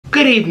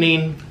Good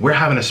evening. We're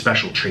having a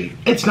special treat.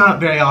 It's not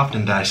very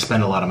often that I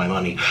spend a lot of my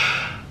money.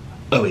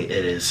 Oh wait,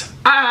 it is.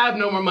 I have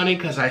no more money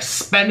because I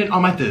spend it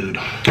on my food.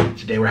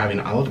 Today we're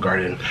having Olive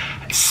Garden.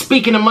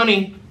 Speaking of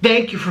money,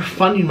 thank you for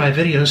funding my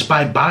videos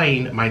by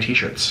buying my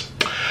t-shirts.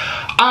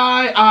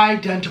 I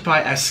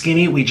identify as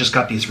skinny. We just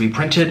got these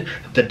reprinted.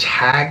 The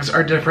tags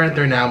are different.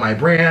 They're now my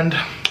brand.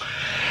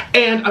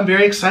 And I'm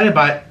very excited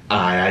by it.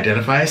 I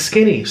identify as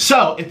skinny.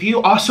 So if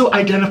you also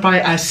identify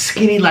as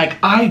skinny like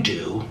I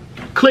do,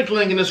 click the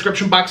link in the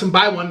description box and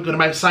buy one. Go to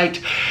my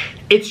site.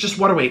 It's just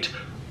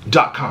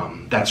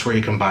waterweight.com. That's where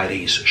you can buy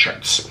these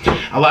shirts.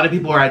 A lot of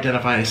people are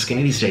identifying as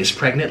skinny these days.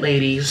 Pregnant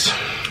ladies,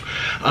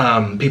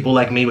 people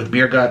like me with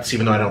beer guts,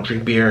 even though I don't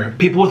drink beer.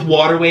 People with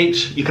water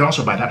weight, you can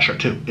also buy that shirt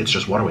too. It's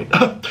just water weight.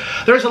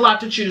 There's a lot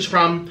to choose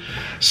from.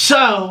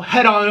 So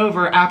head on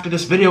over after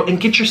this video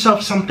and get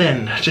yourself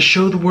something to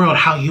show the world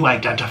how you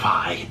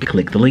identify.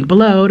 Click the link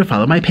below to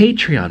follow my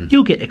Patreon.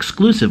 You'll get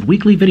exclusive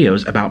weekly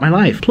videos about my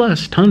life,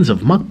 plus tons of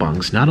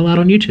mukbangs not allowed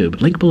on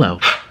YouTube. Link below.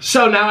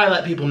 So now I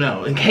let people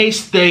know, in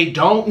case they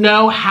don't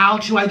know how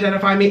to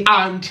identify me,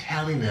 I'm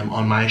telling them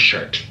on my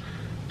shirt.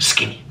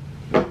 Skinny.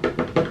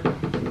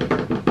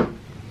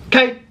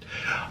 Okay,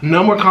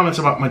 no more comments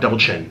about my double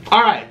chin.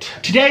 All right,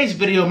 today's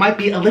video might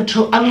be a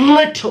little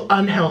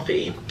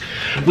unhealthy.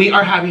 We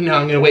are having, now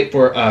I'm gonna wait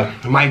for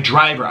my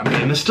driver. I'm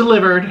getting this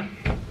delivered.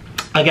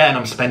 Again,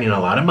 I'm spending a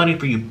lot of money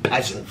for you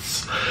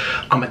peasants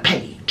on my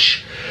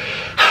page.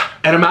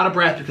 And I'm out of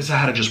breath because I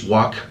had to just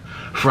walk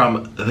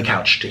from the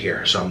couch to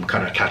here. So I'm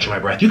kind of catching my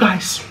breath. You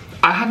guys,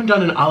 I haven't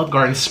done an Olive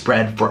Garden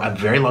spread for a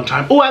very long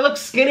time. Oh, I look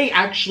skinny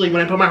actually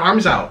when I put my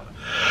arms out.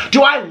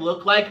 Do I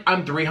look like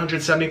I'm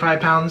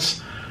 375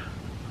 pounds?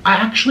 I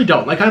actually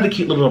don't. Like, I have a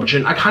cute little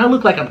chin. I kind of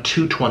look like I'm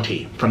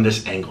 220 from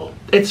this angle.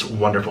 It's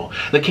wonderful.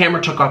 The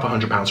camera took off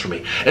 100 pounds for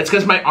me. It's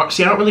because my arms,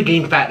 see, I don't really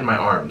gain fat in my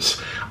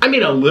arms. I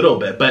mean, a little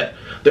bit, but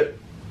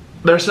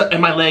there's,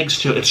 and my legs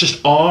too. It's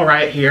just all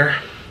right here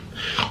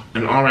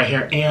and all right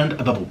here, and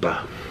the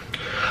poopa.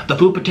 The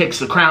poopa takes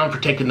the crown for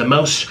taking the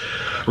most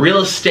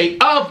real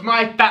estate of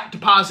my fat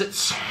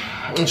deposits.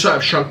 And so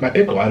I've shrunk my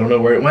pickle. I don't know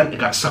where it went. It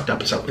got sucked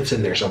up, so it's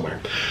in there somewhere.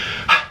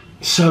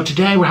 So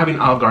today we're having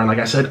Olive Garden. Like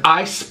I said,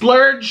 I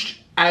splurged,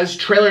 as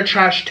Trailer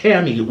Trash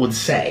Tammy would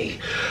say.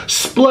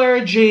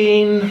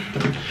 Splurging.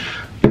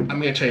 I'm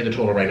gonna tell you the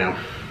total right now.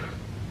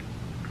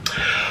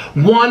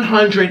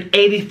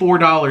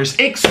 $184.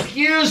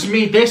 Excuse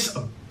me, this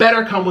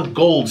better come with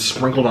gold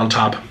sprinkled on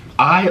top.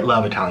 I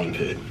love Italian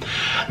food.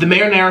 The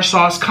marinara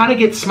sauce kind of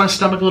gets my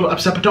stomach a little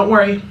upset, but don't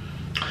worry.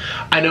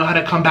 I know how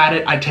to combat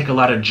it. I take a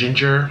lot of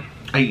ginger.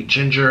 I eat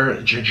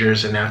ginger. Ginger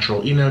is a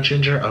natural, you know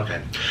ginger?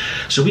 Okay.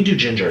 So we do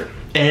ginger.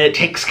 And it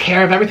takes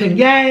care of everything.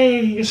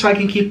 Yay! So I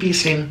can keep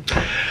feasting.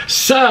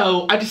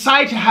 So I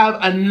decided to have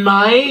a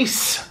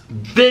nice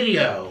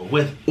video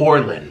with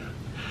Orlin.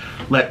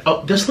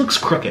 Oh, this looks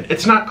crooked.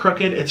 It's not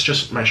crooked. It's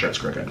just my shirt's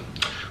crooked.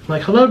 I'm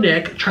like, hello,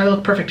 Nick. Try to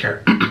look perfect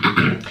here.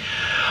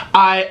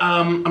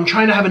 I'm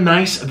trying to have a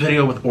nice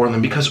video with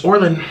Orlin because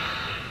Orlin,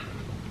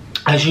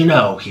 as you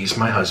know, he's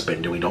my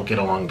husband and we don't get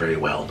along very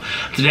well.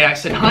 Today I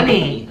said,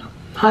 honey,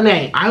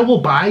 I will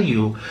buy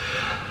you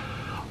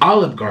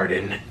Olive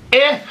Garden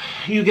if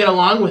you get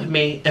along with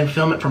me and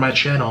film it for my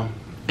channel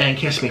and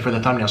kiss me for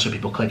the thumbnail so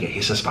people click it.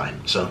 He says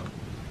fine. So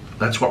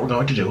that's what we're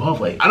going to do,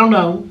 hopefully. I don't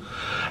know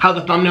how the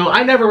thumbnail,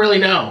 I never really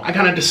know. I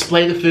kind of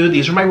display the food.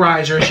 These are my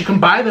risers. You can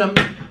buy them.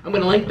 I'm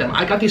going to link them.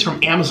 I got these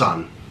from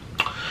Amazon.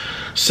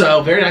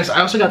 So very nice. I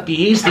also got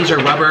these. These are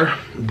rubber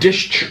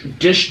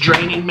dish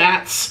draining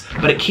mats,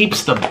 but it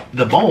keeps the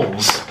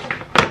bowls,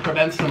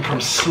 prevents them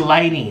from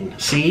sliding.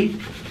 See?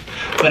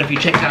 But if you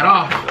take that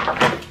off,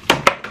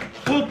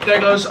 whoop, there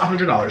goes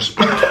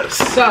 $100.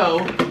 So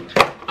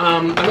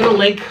I'm gonna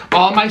link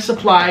all my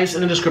supplies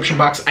in the description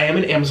box. I am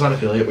an Amazon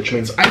affiliate, which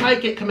means I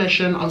might get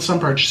commission on some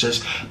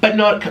purchases, but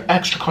not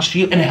extra cost to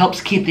you, and it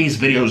helps keep these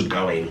videos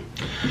going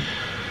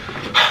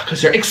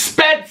because they're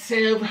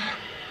expensive.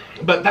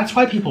 But that's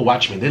why people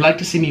watch me. They like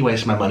to see me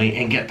waste my money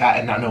and get that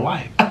and not know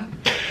why.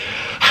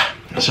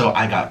 So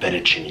I got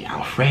fettuccine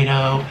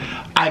Alfredo.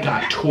 I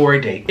got Tour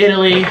de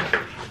Italy.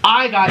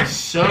 I got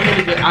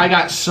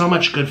so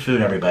much good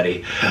food,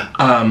 everybody.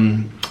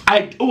 I'm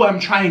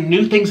trying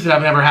new things that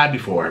I've never had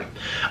before.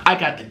 I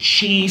got the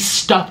cheese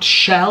stuffed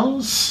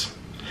shells.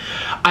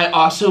 I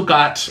also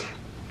got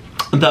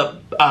the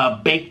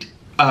baked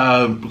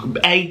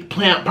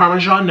eggplant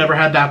parmesan. Never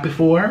had that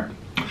before.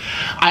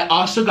 I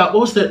also got,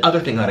 what was the other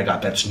thing that I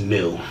got that's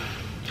new?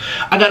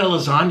 I got a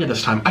lasagna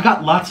this time. I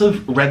got lots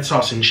of red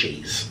sauce and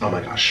cheese. Oh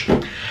my gosh.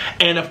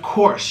 And of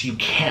course, you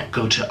can't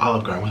go to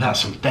Olive Garden without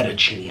some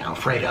fettuccine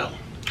Alfredo.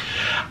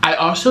 I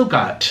also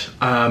got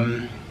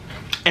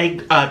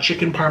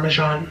chicken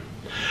parmesan.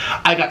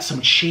 I got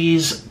some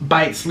cheese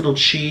bites, little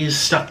cheese,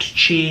 stuffed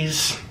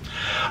cheese.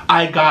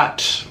 I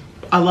got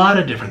a lot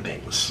of different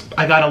things.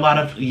 I got a lot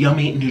of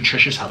yummy,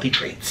 nutritious, healthy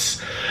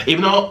treats.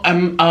 Even though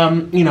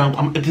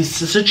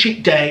this is a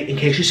cheat day, in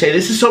case you say,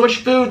 this is so much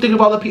food, think of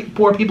all the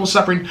poor people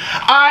suffering.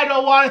 I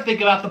don't want to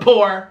think about the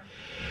poor.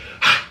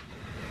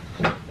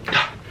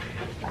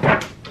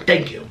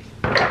 Thank you.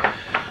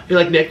 You're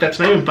like, Nick, that's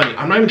not even funny.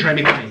 I'm not even trying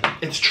to be funny.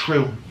 It's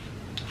true.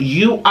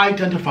 You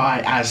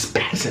identify as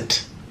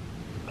peasant.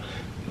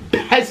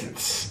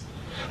 Peasants.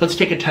 Let's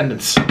take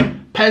attendance.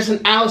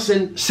 Peasant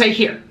Allison, say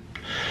here.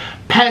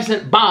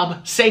 Peasant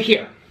Bob, say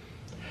here.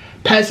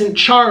 Peasant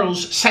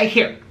Charles, say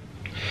here.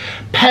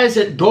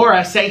 Peasant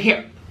Dora, say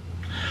here.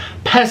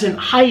 Peasant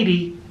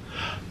Heidi.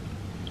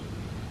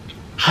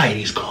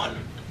 Heidi's gone.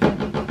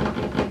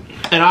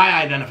 And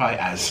I identify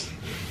as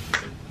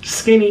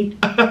skinny.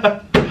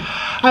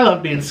 I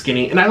love being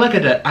skinny, and I like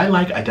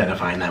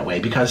identifying that way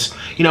because,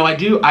 you know,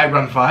 I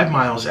run 5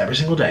 miles every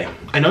single day.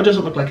 I know it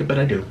doesn't look like it, but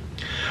I do.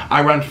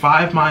 I run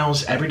 5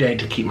 miles every day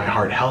to keep my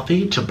heart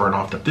healthy, to burn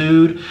off the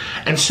food,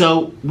 and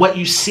so what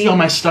you see on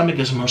my stomach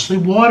is mostly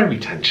water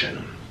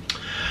retention.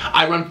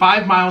 I run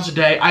 5 miles a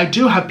day. I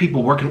do have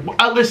people working.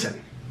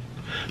 Listen,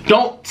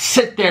 don't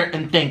sit there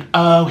and think,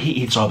 oh, he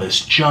eats all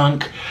this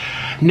junk.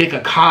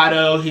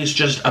 Nikocado, he's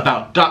just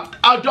about to.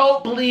 I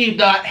don't believe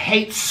that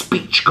hate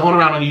speech going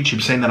around on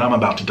YouTube saying that I'm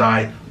about to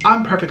die.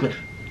 I'm perfectly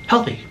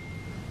healthy.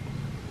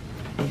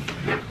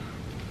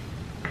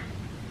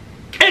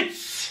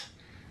 It's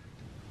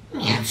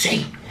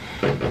Nancy.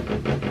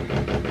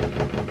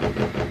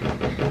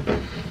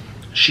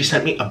 She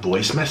sent me a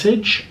voice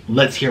message.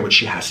 Let's hear what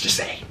she has to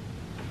say.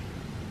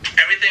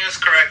 Everything is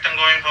correct. I'm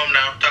going home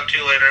now. Talk to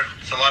you later.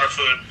 It's a lot of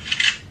food.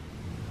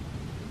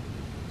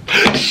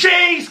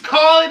 She's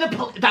calling the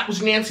police. That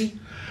was Nancy.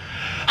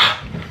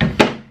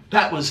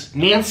 That was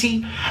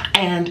Nancy,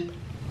 and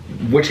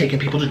we're taking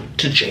people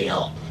to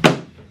jail.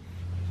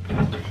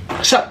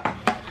 So,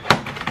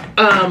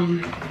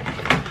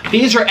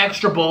 these are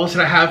extra bowls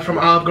that I have from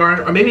Olive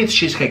Garden, or maybe it's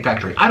Cheesecake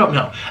Factory. I don't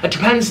know. It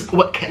depends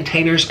what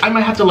containers. I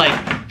might have to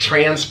like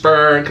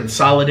transfer and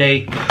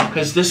consolidate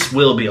because this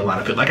will be a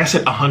lot of food. Like I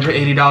said,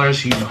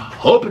 $180. You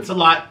hope it's a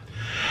lot.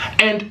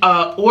 And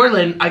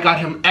Orlin, I got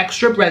him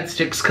extra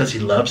breadsticks because he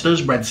loves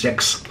those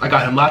breadsticks. I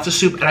got him lots of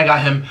soup and I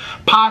got him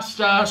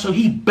pasta, so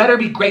he better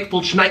be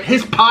grateful tonight.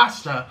 His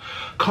pasta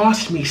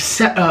cost me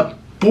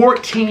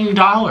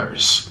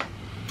 $14.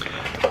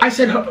 I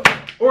said,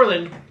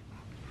 Orlin,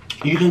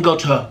 you can go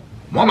to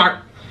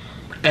Walmart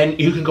and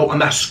you can go on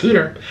that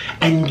scooter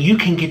and you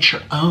can get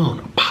your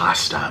own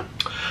pasta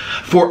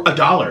for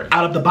 $1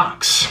 out of the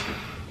box.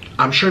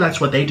 I'm sure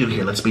that's what they do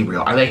here, let's be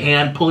real. Are they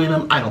hand pulling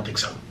them? I don't think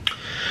so.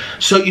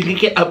 So you can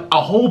get a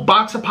whole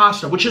box of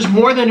pasta, which is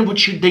more than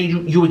what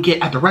you would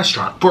get at the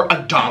restaurant, for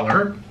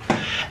 $1.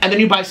 And then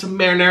you buy some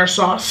marinara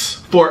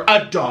sauce for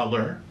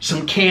 $1.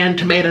 Some canned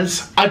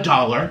tomatoes,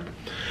 $1.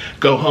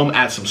 Go home,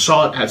 add some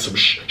salt, add some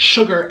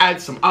sugar, add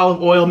some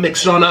olive oil,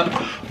 mix it on up.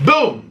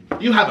 Boom!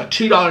 You have a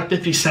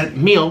 $2.50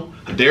 meal.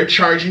 They're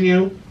charging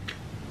you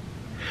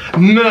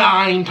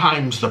 9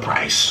 times the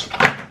price.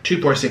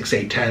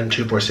 246,810,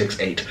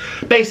 246,8.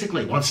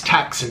 Basically, once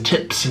tax and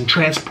tips and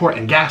transport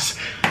and gas,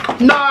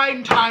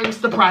 9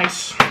 times the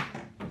price.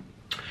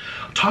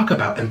 Talk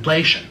about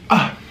inflation.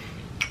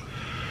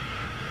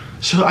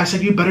 So I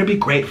said, you better be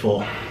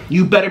grateful.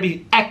 You better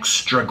be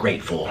extra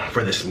grateful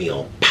for this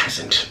meal,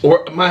 peasant.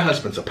 Or my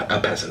husband's a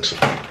peasant.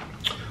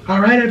 All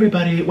right,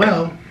 everybody.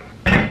 Well,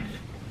 I'm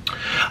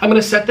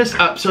gonna set this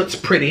up so it's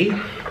pretty.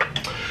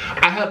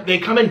 They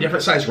come in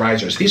different size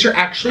risers. These are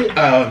actually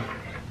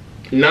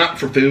not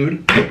for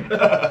food,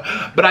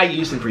 but I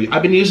use them for you.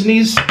 I've been using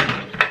these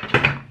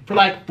for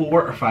like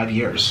 4 or 5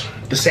 years.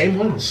 The same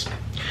ones.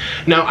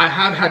 Now, I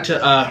have had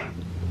to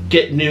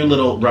get new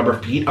little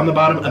rubber feet on the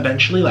bottom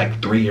eventually,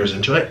 like 3 years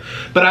into it.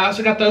 But I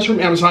also got those from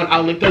Amazon.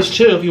 I'll link those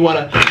too if you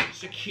want to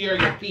secure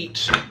your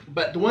feet.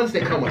 But the ones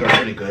they come with are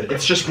pretty good.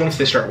 It's just once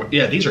they start,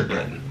 yeah, these are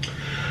good.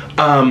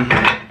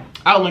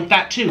 I'll link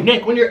that too.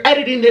 Nick, when you're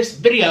editing this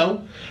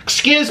video,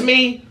 excuse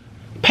me,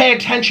 pay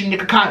attention,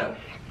 Nikocado.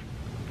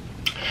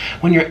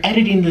 When you're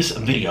editing this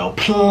video,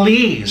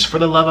 please, for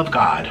the love of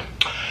God,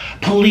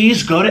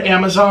 please go to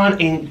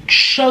Amazon and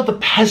show the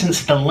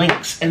peasants the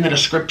links in the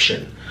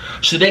description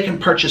so they can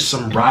purchase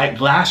some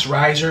glass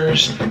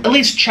risers. At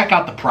least check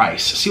out the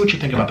price. See what you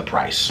think about the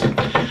price.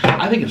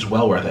 I think it's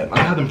well worth it.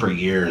 I've had them for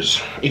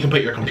years. You can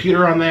put your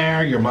computer on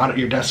there,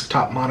 your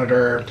desktop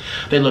monitor.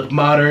 They look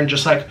modern,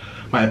 just like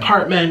my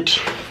apartment.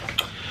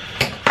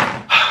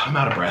 I'm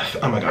out of breath.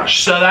 Oh my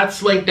gosh. So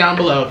that's linked down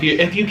below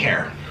if you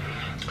care.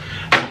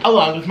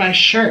 Along with my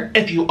shirt,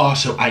 if you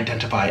also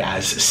identify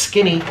as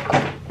skinny.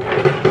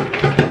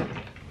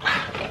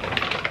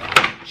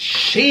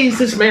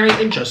 Jesus, Mary,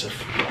 and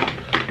Joseph.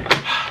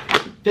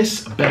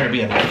 This better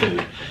be enough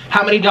food.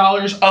 How many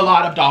dollars? A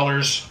lot of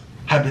dollars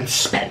have been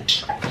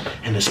spent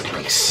in this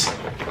place.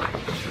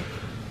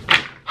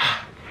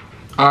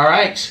 All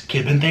right,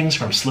 keeping things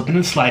from slipping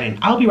and sliding.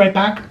 I'll be right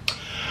back.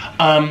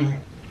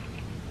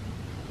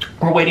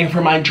 We're waiting for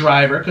my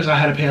driver because I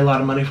had to pay a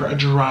lot of money for a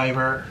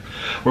driver.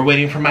 We're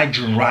waiting for my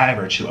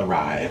driver to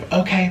arrive,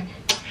 okay?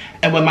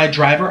 And when my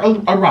driver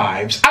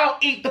arrives, I'll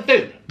eat the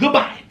food.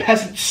 Goodbye,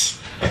 peasants.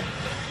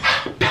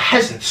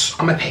 Peasants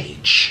on my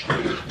page.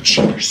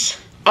 Cheers.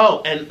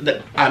 Oh,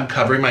 and I'm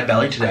covering my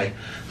belly today.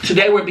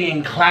 Today we're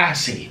being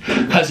classy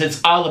because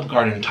it's Olive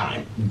Garden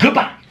time.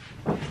 Goodbye.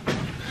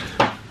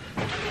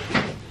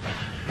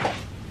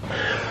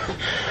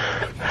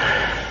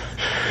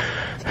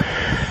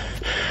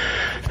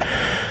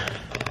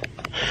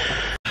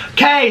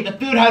 Okay, the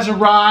food has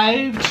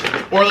arrived.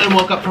 Orlin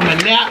woke up from a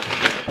nap.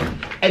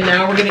 And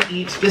now we're gonna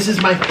eat. This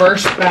is my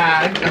first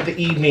bag of the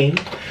evening.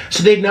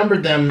 So they've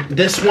numbered them.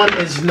 This one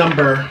is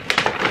number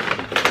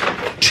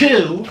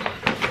 2.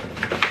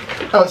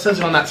 Oh, it says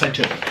it on that side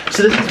too.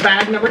 So this is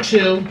bag number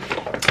 2.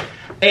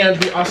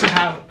 And we also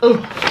have, oh,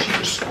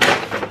 cheers.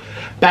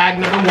 Bag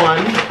number 1.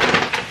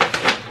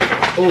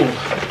 Oh,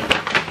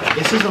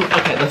 this is,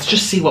 okay, let's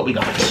just see what we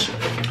got.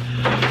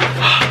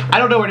 I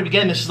don't know where to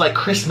begin. This is like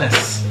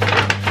Christmas.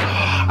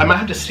 I might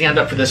have to stand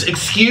up for this.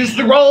 Excuse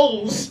the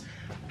rolls.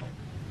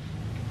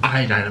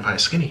 I identify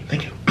as skinny,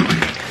 thank you.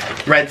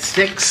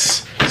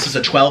 Breadsticks, this is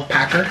a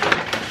 12-packer.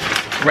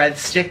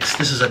 Breadsticks,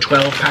 this is a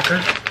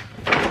 12-packer.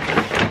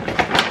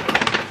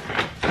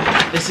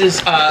 This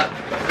is,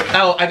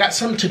 oh, I got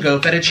some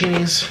to-go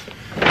fettuccines.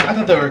 I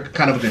thought they were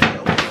kind of a good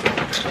deal.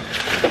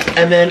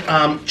 And then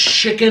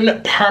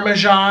chicken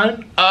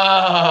parmesan.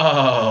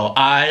 Oh,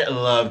 I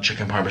love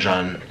chicken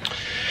parmesan.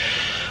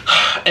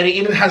 And it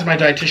even has my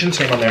dietitian's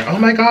name on there. Oh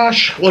my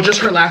gosh. Well, just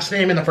her last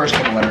name and the first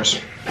couple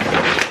letters.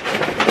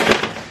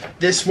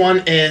 This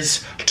one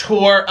is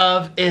Tour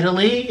of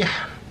Italy.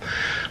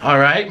 All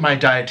right, my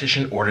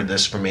dietitian ordered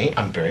this for me.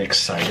 I'm very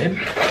excited.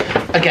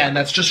 Again,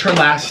 that's just her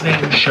last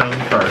name shown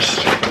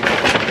first.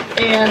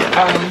 And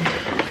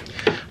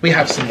we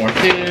have some more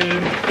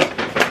food.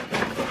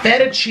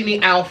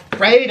 Fettuccine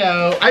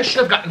Alfredo. I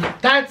should have gotten,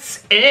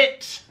 that's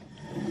it.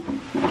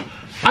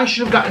 I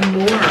should have gotten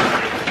more.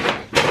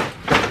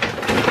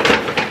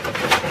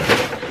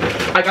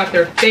 I got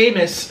their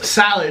famous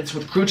salads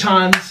with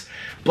croutons,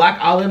 black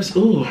olives.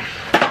 Ooh,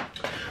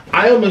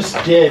 I almost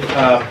did,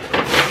 oh,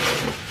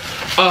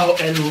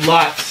 and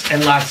lots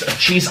of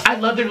cheese. I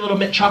love their little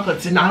mint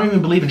chocolates, and I don't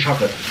even believe in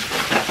chocolate.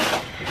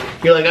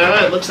 You're like,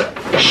 oh, it looks like,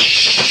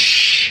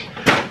 shh.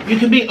 You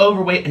can be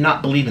overweight and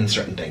not believe in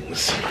certain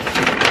things.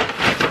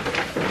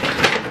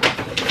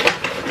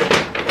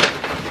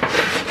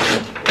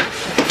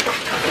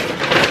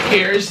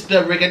 Here's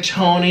the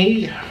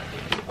rigatoni.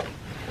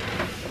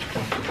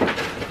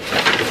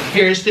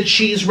 Here's the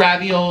cheese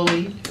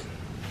ravioli.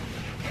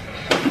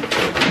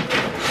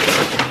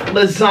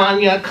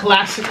 Lasagna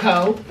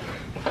classico.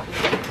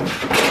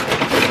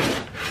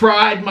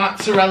 Fried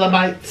mozzarella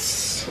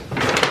bites.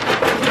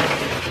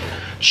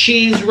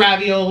 Cheese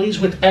raviolis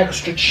with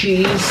extra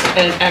cheese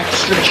and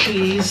extra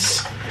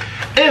cheese.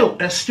 Ew,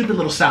 a stupid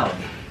little salad.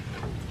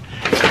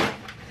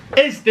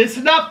 Is this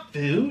enough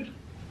food?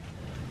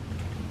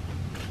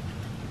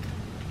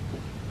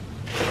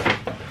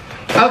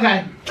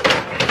 Okay.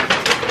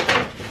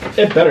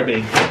 It better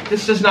be.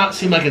 This does not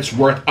seem like it's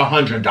worth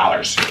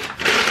 $100.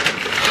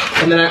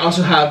 And then I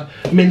also have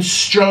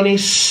minestrone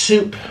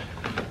soup.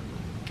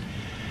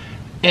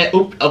 And,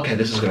 oop, okay,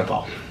 this is gonna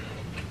fall.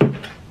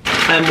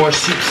 And more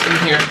soups in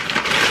here.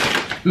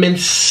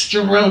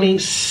 Minestrone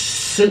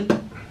soup.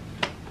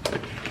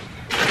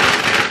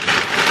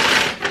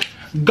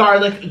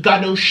 Garlic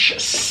ganache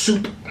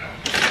soup.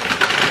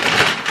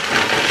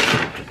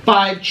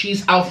 5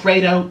 cheese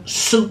Alfredo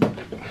soup.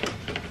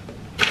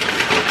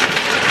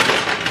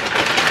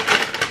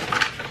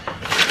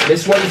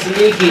 This one is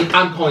leaky.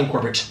 I'm calling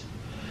corporate.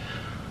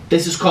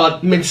 This is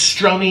called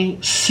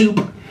minestrone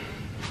soup.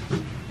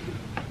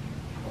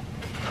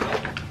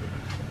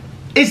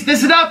 Is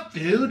this enough,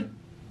 dude?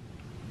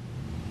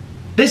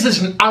 This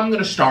isn't, I'm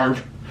gonna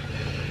starve.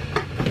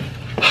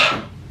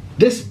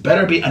 This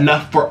better be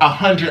enough for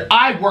 $100.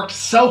 I worked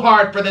so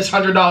hard for this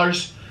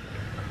 $100.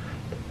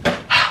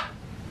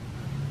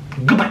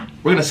 Goodbye.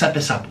 We're gonna set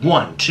this up.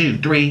 1, 2,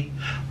 3.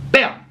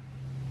 Bam.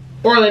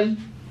 Orlin.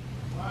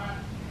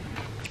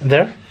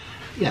 There?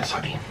 Yes,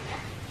 honey.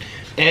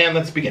 And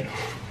let's begin.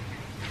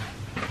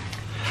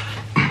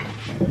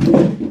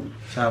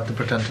 So I have to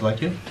pretend to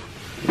like you?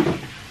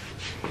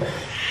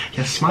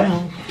 Yes,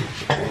 smile.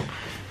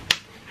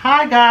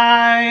 Hi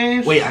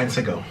guys! Wait, I'd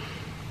say go.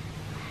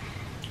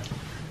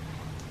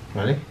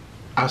 Ready?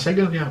 I'll say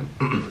go, yeah.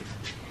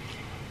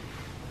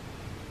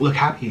 Look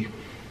happy.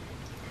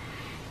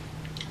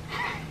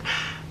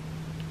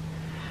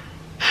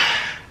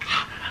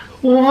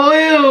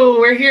 Woo,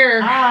 we're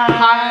here.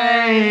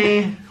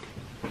 Hi!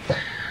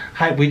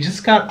 Hi, we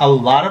just got a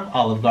lot of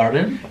Olive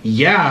Garden.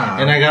 Yeah.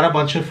 And I got a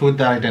bunch of food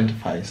that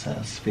identifies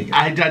as vegan.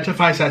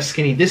 Identifies as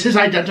skinny. This is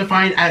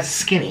identifying as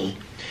skinny.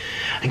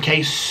 In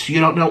case you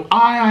don't know,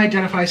 I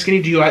identify as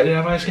skinny. Do you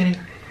identify as skinny?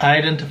 I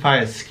identify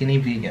as skinny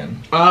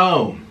vegan.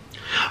 Oh.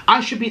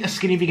 I should be a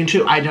skinny vegan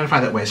too. I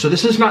identify that way. So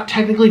this is not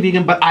technically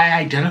vegan, but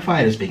I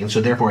identify it as vegan, so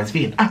therefore it's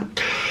vegan. Can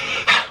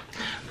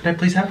I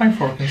please have my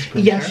fork and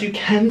spoon? Yes, here? you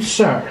can,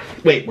 sir.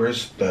 Wait,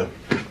 where's the...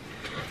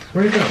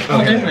 Where'd it go?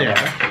 Oh, there they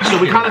are. So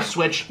we kind of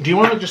switch. Do you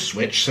want to just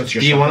switch since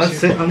you're... Do you want to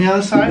sit on the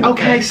other side?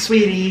 Okay,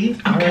 sweetie.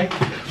 Okay.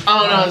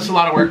 Oh no, it's a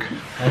lot of work.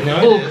 I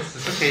know it is.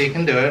 It's okay, you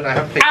can do it. I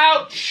have faith.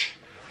 Ouch!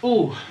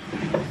 Ooh.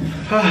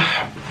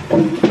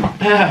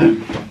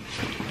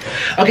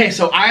 Okay,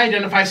 so I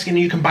identify as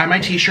skinny. You can buy my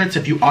t-shirts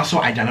if you also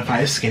identify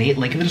as skinny.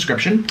 Link in the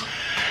description.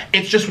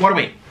 It's just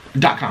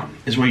waterweight.com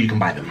is where you can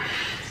buy them.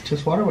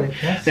 Just water weight,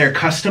 yes. They're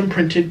custom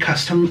printed,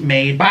 custom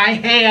made by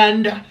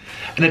hand.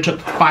 and it took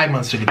 5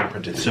 months to get it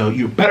printed, so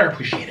you better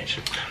appreciate it.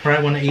 All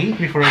right, want to eat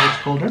before it gets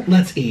colder?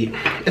 Let's eat.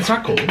 It's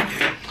not cold.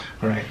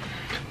 All right.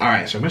 All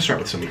right, so I'm gonna start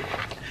with some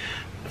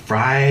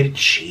fried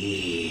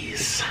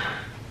cheese.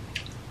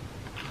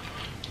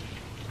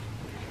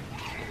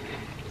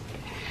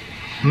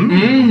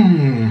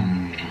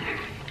 Mmm.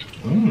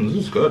 This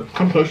is good.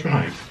 Come close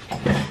behind.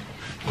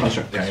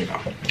 Closer. There you go.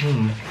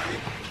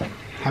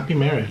 Happy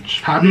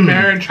marriage. Happy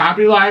marriage,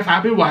 happy life,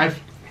 happy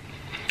wife.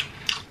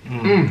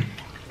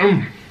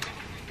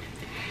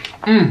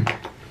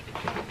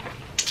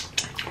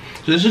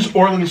 So this is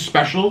Orlin's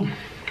special.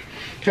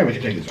 Okay, we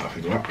can take this off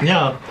if you want.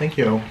 Yeah, thank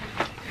you.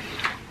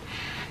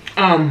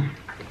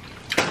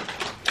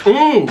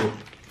 Ooh,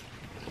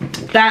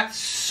 that's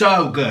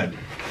so good.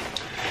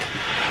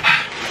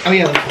 Oh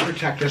yeah, let's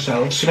protect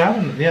ourselves. Sit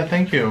down. Yeah,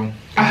 thank you.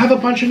 I have a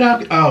bunch of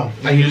napkins. Oh,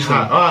 I used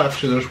them. Oh,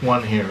 actually, there's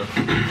one here.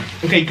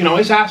 Okay, you can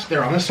always ask.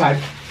 They're on the side.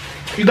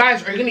 You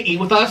guys, are you gonna eat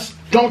with us?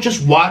 Don't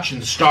just watch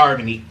and starve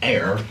and eat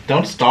air.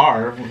 Don't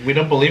starve. We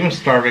don't believe in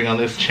starving on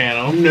this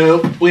channel.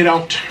 Nope, we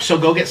don't. So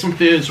go get some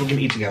food so we can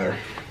eat together.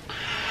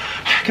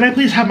 Can I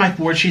please have my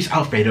 4-cheese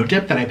Alfredo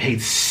dip that I paid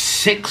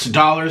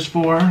 $6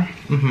 for?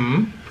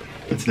 Mm-hmm.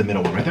 It's the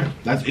middle one right there.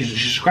 That's you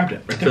just grabbed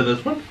it right there. So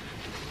this one?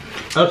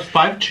 Oh, it's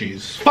 5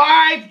 cheese.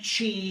 5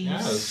 cheese.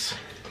 Yes.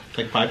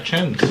 Like 5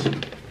 chins.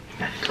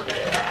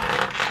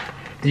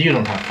 You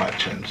don't have 5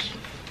 chins.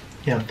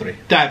 You have 3.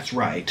 That's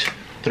right.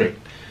 3.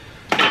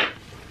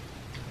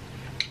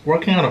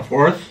 Working on a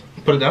 4th.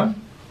 Put it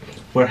down.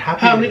 We're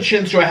happy. How many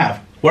chins do I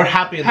have? We're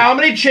happy. How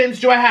many chins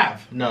do I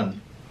have?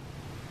 None.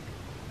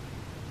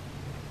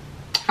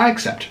 I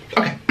accept.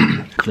 Okay.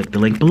 Click the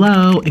link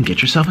below and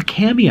get yourself a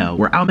cameo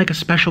where I'll make a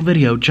special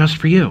video just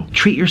for you.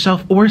 Treat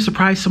yourself or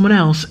surprise someone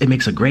else. It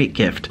makes a great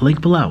gift. Link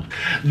below.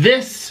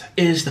 This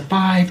is the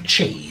 5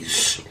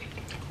 cheese.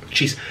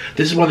 This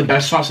is one of the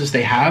best sauces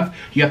they have.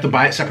 You have to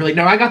buy it separately.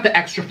 Now I got the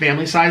extra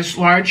family size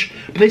large,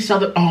 but they sell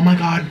the, oh my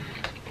God.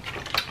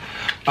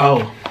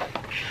 Oh,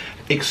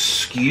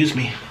 excuse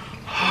me. Here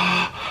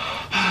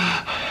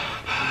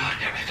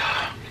we go.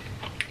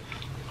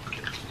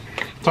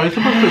 So you're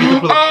supposed to eat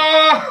it with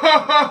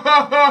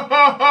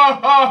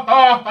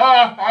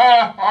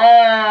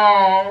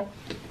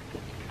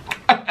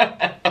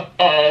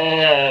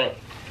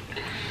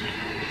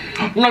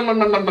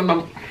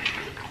Nom.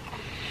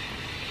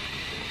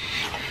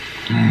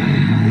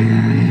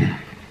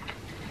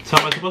 So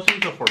am I supposed to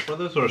use a fork for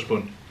this or a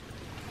spoon?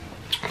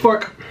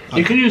 Fork. Okay.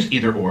 You can use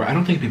either or. I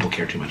don't think people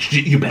care too much.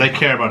 You bet. They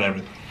care about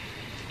everything.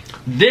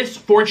 This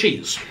 4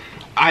 cheese.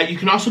 You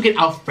can also get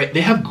Alfredo.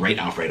 They have great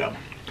Alfredo.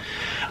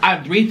 I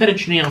have 3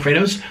 fettuccine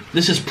Alfredos.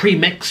 This is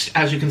pre-mixed,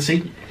 as you can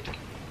see.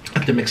 I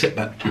have to mix it,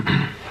 but...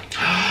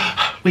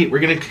 Wait, we're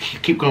gonna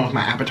keep going with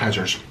my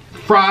appetizers.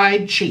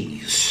 Fried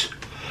cheese.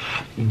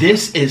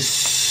 This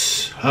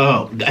is...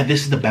 Oh,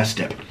 this is the best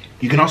dip.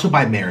 You can also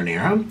buy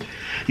marinara.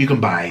 You can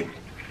buy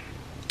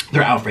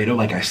their Alfredo,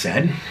 like I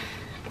said.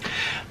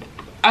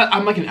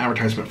 I'm like an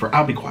advertisement for...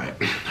 I'll be quiet.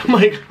 I'm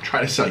like,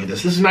 trying to sell you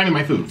this. This is not even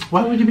my food.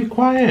 Why would you be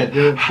quiet?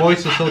 Your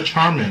voice is so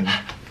charming.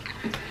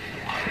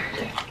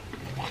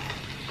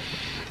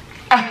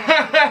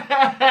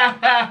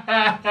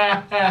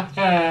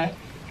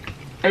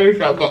 It's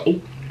so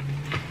good.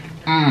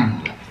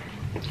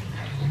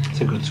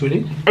 Is it good,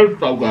 sweetie? It's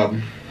so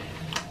good.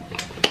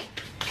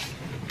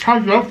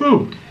 How's your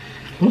food?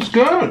 It's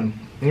good.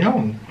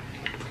 Yum.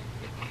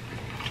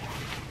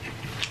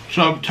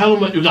 So tell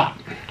them what you got.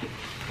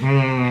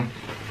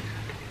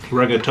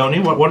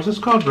 Rigatoni. What is this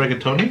called?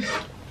 Rigatoni?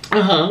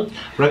 Uh-huh.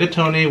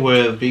 Rigatoni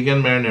with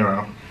vegan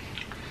marinara.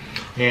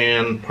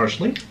 And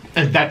parsley.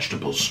 And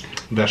vegetables.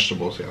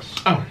 Vegetables, yes.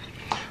 Oh.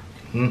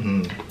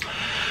 Mm-hmm.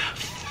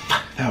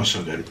 That was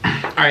so good.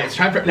 Alright, it's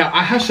time for... Now,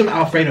 I have some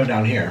Alfredo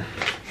down here.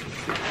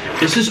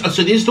 This is...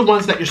 So these are the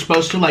ones that you're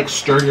supposed to, like,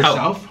 stir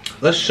yourself? Oh,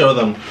 let's show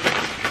them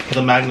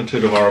the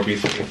magnitude of our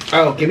obesity.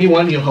 Oh, give me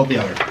one, you'll hold the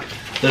other.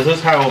 This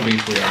is how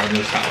obese we are in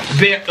this house.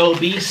 Very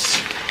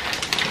obese.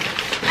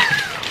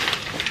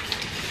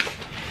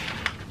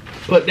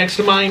 Put next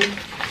to mine.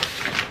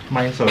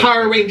 Mine's so...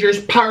 Power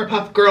Rangers,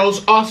 Powerpuff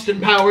Girls, Austin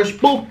Powers,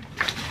 boop.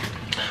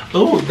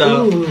 Ooh,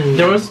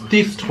 there was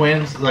these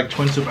twins, like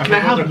twin soup. Can I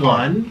have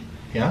one?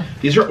 Yeah.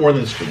 These are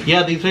Orlin's food.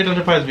 Yeah, these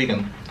identify as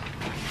vegan.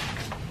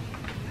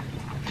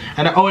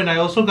 And I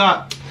also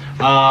got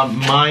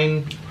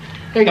mine.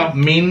 There you go.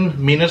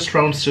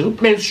 Minestrone soup.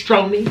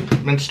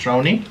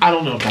 Minestrone. I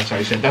don't know if that's how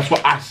you say it. That's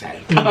what I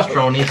say.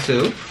 Minestrone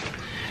soup.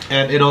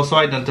 And it also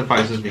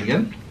identifies as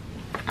vegan.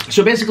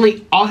 So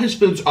basically, all his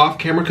food's off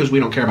camera because we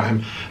don't care about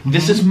him.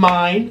 This is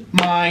mine.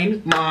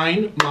 Oh,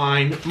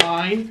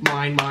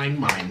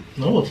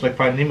 it's like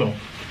Finding Nemo.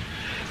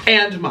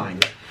 And mine.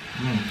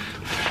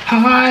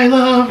 I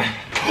love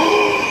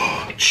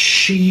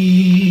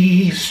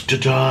cheese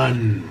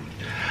done.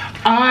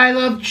 I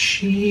love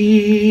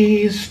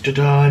cheese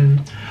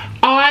done.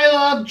 I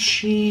love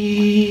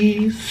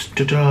cheese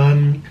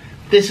done.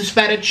 This is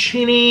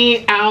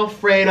fettuccine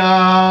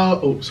Alfredo.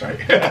 Oh, sorry.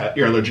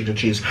 You're allergic to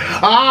cheese.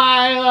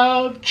 I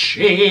love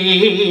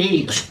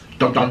cheese.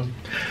 Dun dun.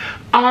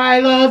 I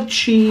love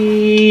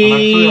cheese. I'm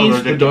actually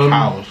allergic to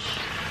cows.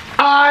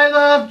 I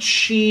love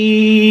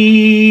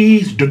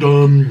cheese.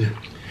 Da-dum.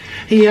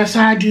 Yes,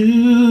 I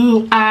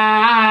do. I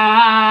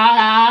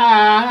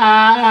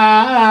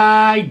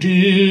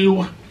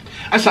do.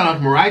 I sound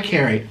like Mariah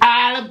Carey.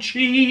 I love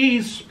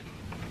cheese.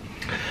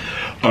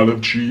 I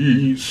love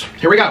cheese.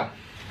 Here we go.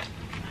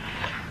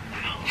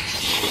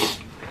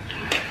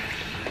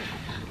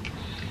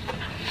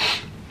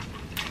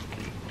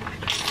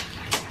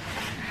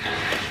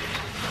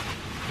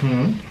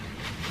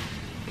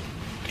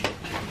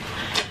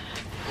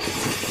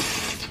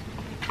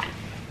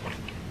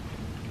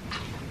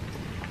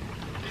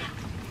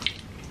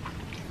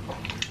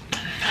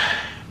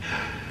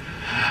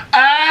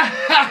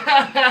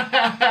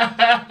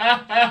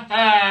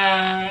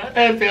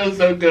 It feels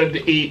so good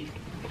to eat.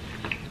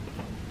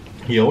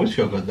 You always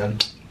feel good then.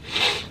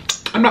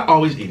 I'm not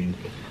always eating.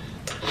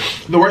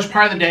 The worst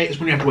part of the day is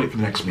when you have to wait for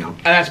the next meal.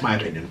 That's my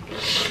opinion.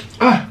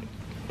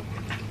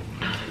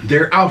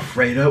 Their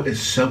Alfredo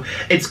is so...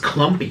 It's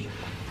clumpy.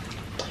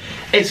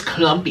 It's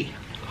clumpy.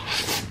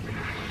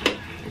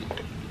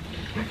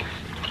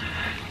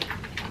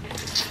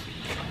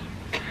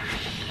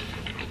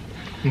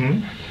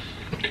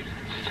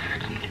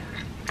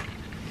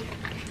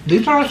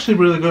 These are actually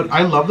really good.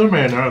 I love their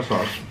marinara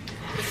sauce.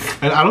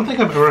 And I don't think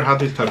I've ever had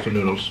these types of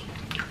noodles.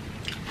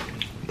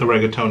 The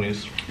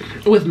rigatonis.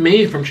 With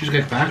me from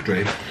Cheesecake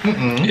Factory,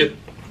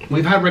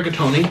 we've had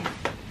rigatoni.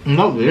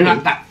 Not really. They're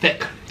not that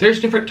thick. There's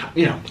different,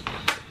 you know.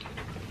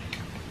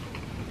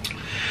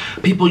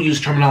 People use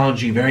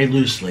terminology very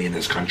loosely in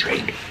this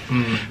country.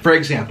 For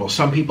example,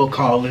 some people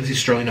call Lindsay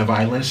Sterling a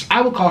violinist.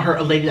 I will call her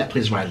a lady that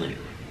plays violin.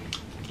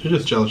 You're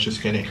just jealous she's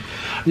skinny.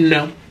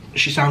 No,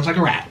 she sounds like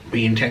a rat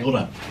being tangled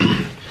up.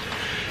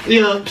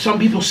 You know, some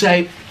people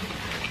say,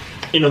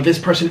 you know, this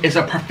person is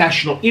a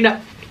professional. You know,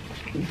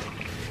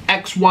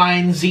 X, Y,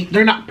 and Z,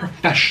 they're not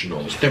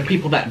professionals. They're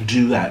people that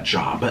do that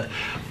job. But,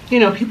 you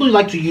know, people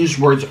like to use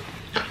words.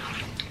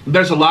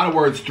 There's a lot of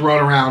words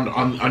thrown around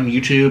on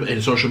YouTube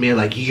and social media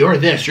like, you're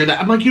this, you're that.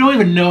 I'm like, you don't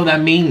even know what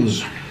that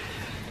means.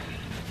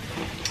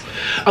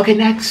 Okay,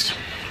 next.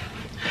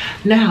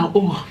 Now,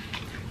 oh,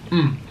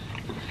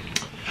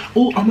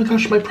 oh my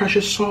gosh, my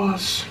precious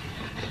sauce.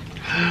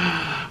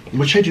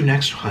 What should I do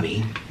next,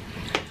 honey?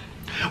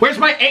 Where's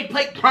my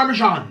eggplant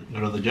parmesan? Go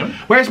to the gym?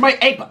 Where's my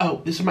eggplant?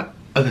 Oh, this is my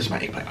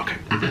eggplant. Okay.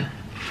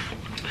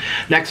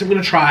 Next, I'm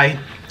gonna try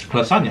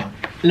Lasagna.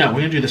 No, we're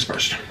gonna do this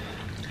first.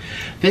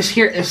 This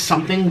here is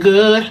something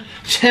good.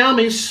 Tell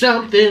me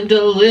something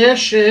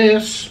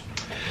delicious.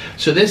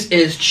 So this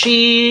is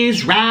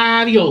cheese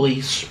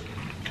raviolis.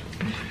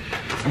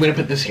 I'm gonna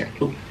put this here.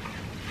 Ooh.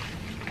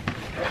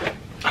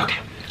 Okay.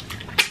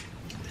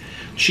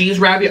 Cheese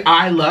ravioli.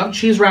 I love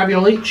cheese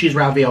ravioli. Cheese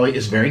ravioli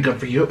is very good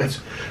for you.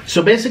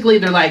 So basically,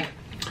 they're like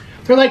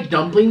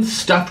dumplings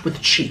stuffed with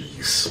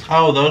cheese.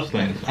 Oh, those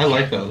things. I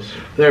like those.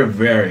 They're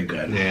very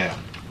good. Yeah.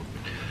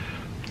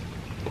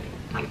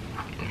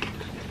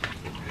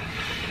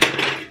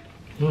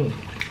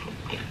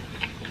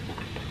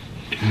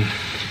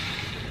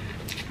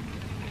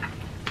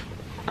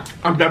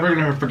 I'm never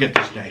gonna forget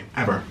this day,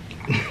 ever.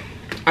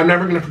 I'm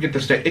never gonna forget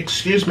this day.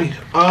 Excuse me.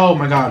 Oh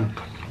my God.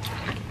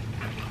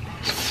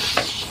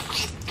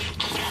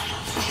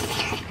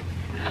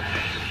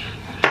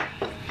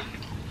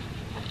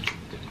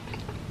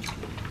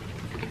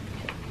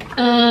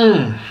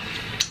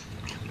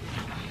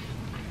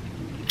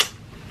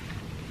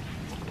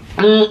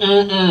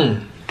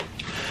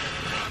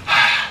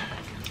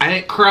 I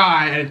didn't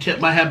cry, I didn't tip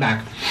my head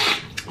back.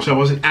 So it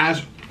wasn't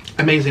as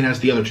amazing as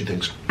the other two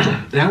things.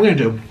 Now I'm gonna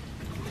do.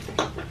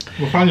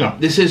 We'll find out.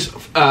 This is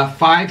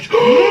 5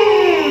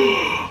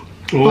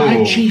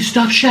 cheese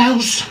stuffed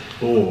shells.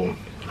 Oh,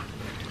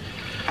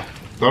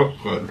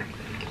 that's good.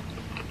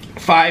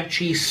 5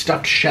 cheese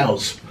stuffed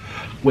shells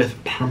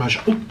with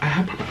parmesan. Oh, I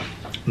have parmesan.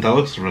 That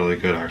looks really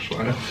good,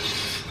 actually.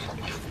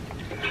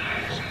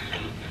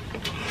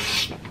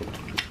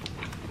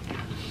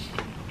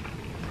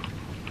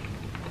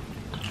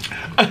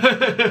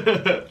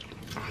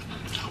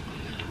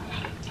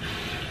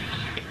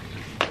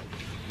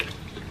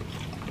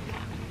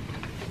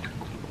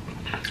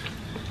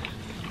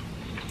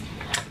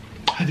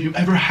 Have you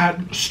ever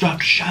had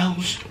stuffed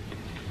shells?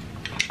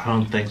 I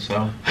don't think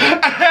so.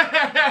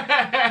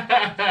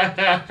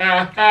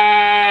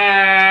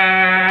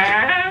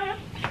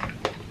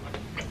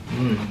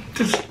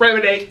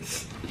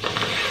 Discriminates.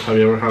 Have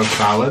you ever had a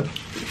salad?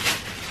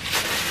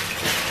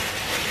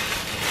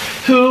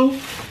 Who?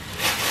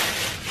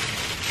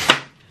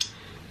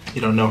 You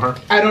don't know her?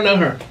 I don't know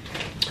her.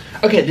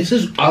 Okay, this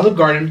is Olive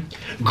Garden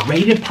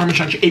grated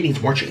Parmesan cheese. It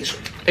needs more cheese.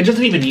 It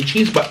doesn't even need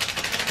cheese, but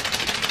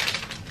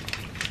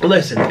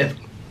listen, if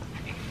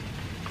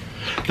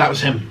that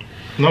was him.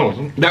 No, it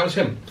wasn't. That was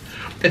him.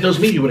 If it was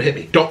me, you would have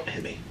hit me. Don't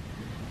hit me.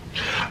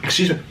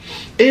 Excuse me.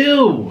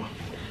 Ew.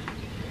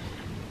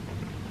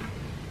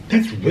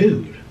 That's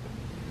rude.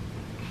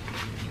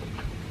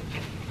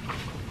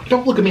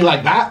 Don't look at me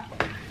like that.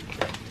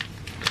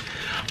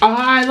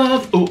 I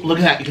love, oh, look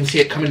at that. You can see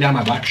it coming down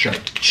my black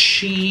shirt.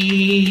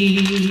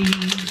 Cheese.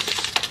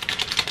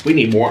 We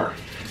need more.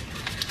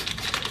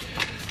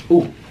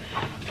 Ooh.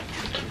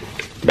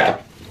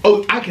 Bad.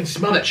 Oh, I can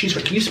smell that cheese.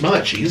 Can you smell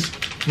that cheese?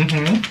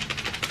 Mm-hmm.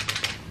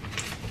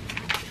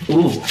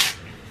 Ooh.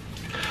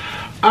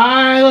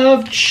 I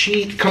love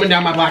cheese. Coming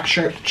down my black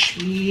shirt.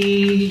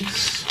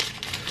 Cheese.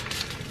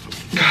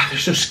 God, they're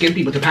so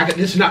skimpy, but the packet,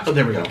 this is not, oh,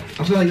 there we go. I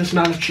was like, this is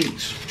not enough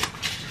cheese.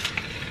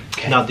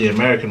 Okay. Not the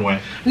American way.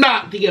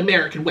 Not the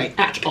American way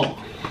at all.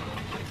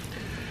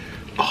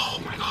 Oh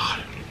my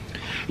God.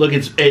 Look,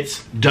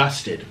 it's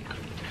dusted.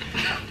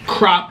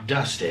 Crop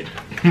dusted.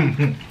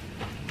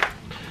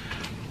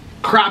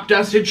 Crop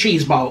dusted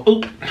cheese ball.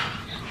 Ooh.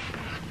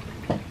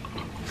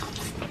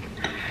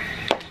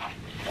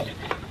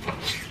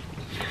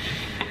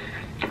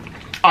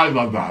 I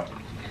love that.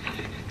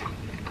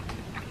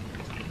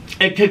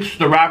 It kicks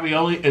the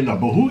ravioli in the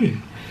bahui.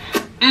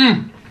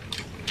 Mmm.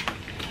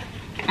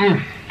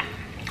 Mmm.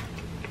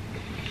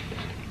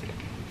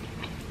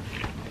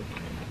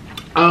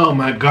 Oh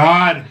my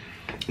God.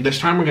 This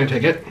time we're gonna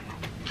take it.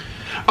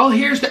 Oh,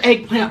 here's the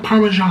eggplant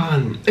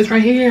parmesan. It's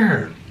right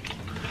here.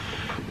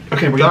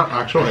 Okay, we're got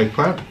actual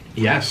eggplant?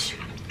 Yes.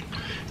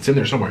 It's in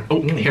there somewhere.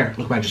 Oh, here,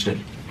 look what I just did.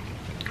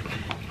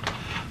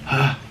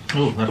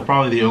 Oh, that's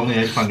probably the only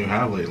eggplant you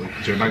have lately,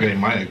 because you're not getting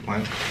my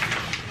eggplant.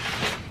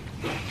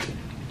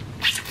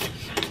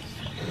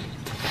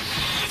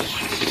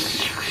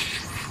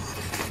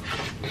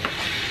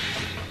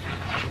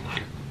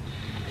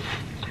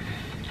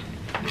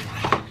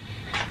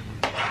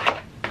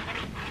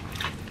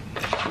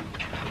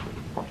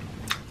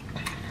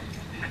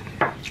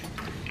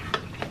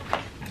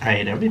 I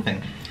ate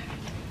everything.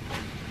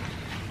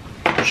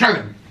 Sure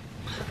then.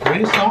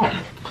 Great salt.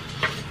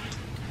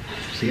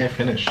 See, I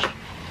finished.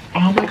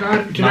 Oh my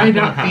God, did I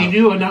not feed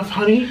you enough,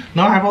 honey?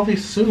 No, I have all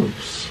these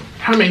soups.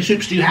 How many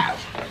soups do you have?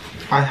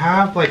 I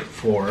have like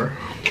 4.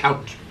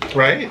 Count.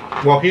 Right?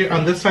 Well, here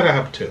on this side I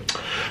have 2.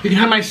 You can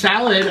have my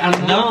salad. I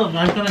don't know. No,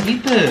 I'm not gonna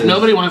eat this.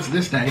 Nobody wants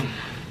this day.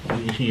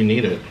 You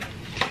need it.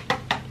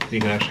 You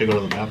can actually go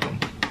to the bathroom.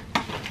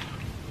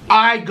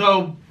 I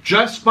go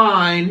just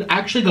fine. I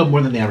actually go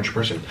more than the average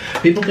person.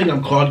 People think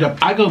I'm clogged up.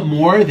 I go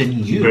more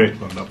than you. Very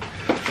clogged up.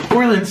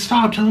 Orlin,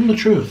 stop. Tell him the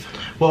truth.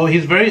 Well,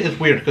 it's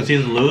weird because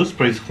he's loose,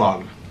 but he's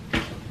clogged.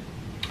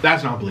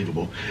 That's not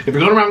believable. If you're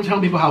going around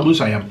telling people how loose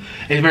I am,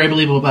 it's very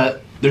believable,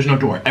 but there's no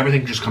door.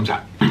 Everything just comes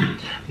out.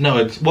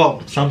 No,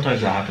 well,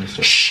 sometimes that happens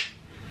too. Shh.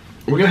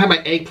 We're going to have my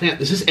eggplant.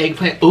 This is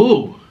eggplant.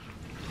 Ooh.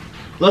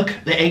 Look,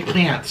 the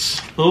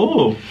eggplants.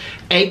 Ooh.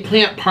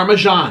 Eggplant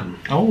parmesan.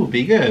 Oh,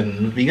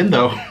 vegan. Vegan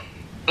though.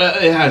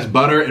 It has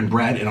butter and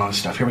bread and all this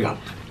stuff. Here we go.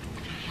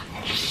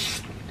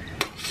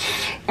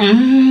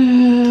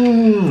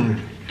 Mmm.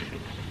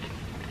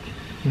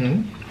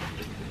 Hmm.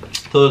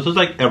 So this is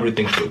like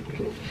everything soup.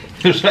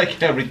 There's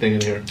like everything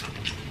in here.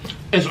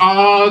 It's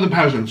all the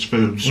peasants'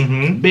 foods.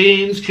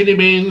 Beans, kidney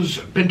beans,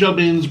 pinto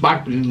beans,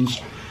 black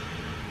beans,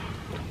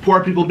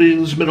 poor people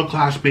beans, middle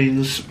class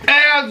beans,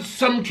 and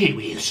some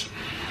kiwis.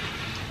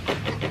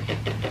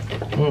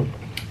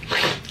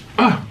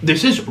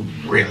 This is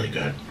really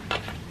good.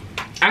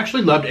 I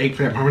actually loved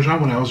eggplant parmesan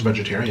when I was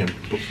vegetarian.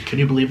 Can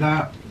you believe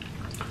that?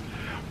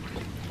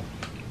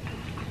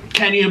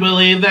 Can you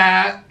believe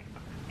that?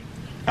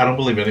 I don't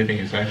believe anything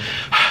you say.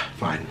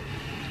 Fine.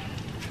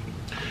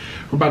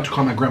 We're about to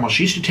call my grandma.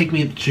 She used to take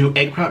me to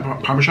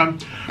eggplant parmesan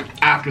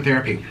after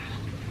therapy.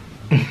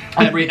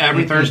 Every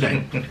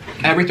Thursday.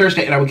 Every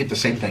Thursday, and I would get the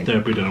same thing.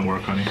 Therapy didn't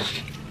work, honey.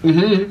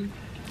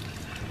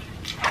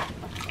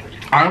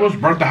 I almost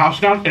burnt the house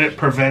down, and it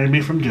prevented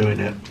me from doing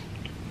it.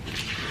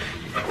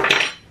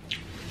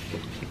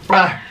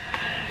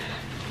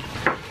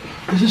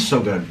 This is so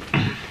good.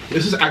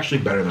 This is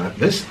actually better than that.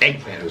 This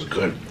eggplant is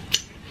good.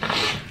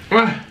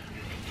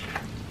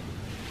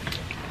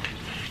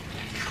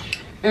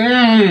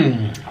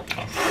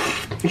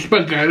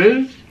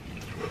 Spaghetti.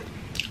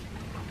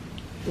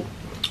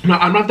 No,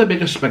 I'm not the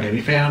biggest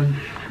spaghetti fan,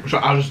 so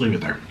I'll just leave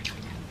it there.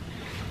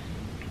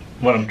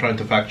 What, I'm trying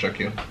to fact check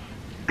you.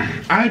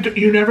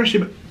 You never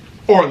see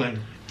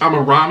Orlin. I'm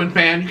a ramen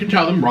fan. You can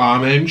tell them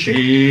ramen,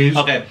 cheese.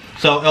 Okay,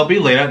 so it'll be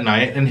late at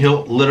night, and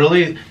he'll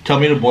literally tell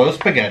me to boil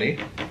spaghetti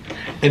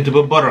and to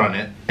put butter on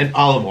it and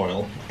olive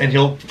oil, and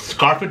he'll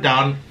scarf it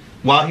down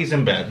while he's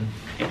in bed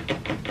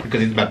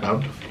because he's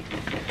bedbound.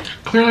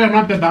 Clearly, I'm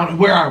not bedbound.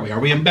 Where are we? Are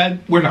we in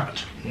bed? We're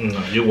not.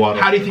 No, you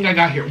waddle. How do you think I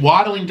got here?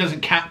 Waddling doesn't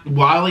count.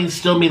 Waddling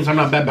still means I'm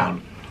not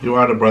bedbound. You were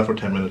out of breath for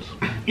 10 minutes.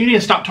 You need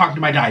to stop talking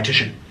to my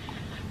dietitian.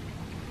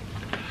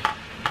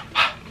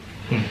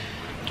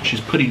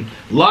 She's putting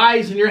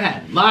lies in your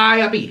head.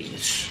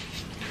 Diabetes.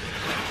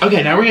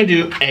 Okay, now we're gonna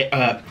do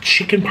a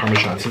chicken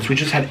parmesan. Since we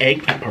just had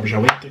eggplant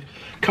parmesan, we have to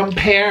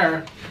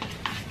compare.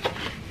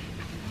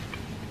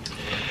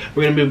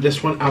 We're gonna move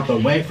this one out the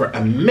way for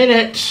a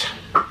minute.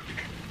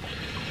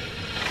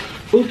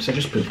 Oops, I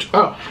just pooped.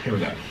 Oh, here we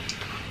go.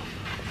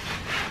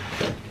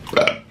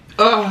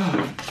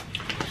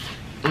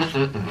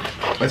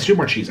 Let's do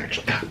more cheese,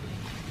 actually.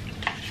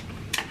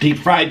 Deep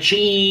fried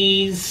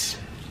cheese.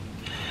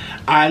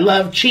 I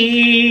love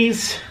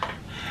cheese.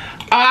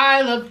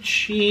 I love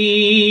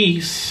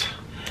cheese.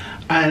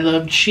 I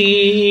love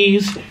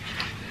cheese.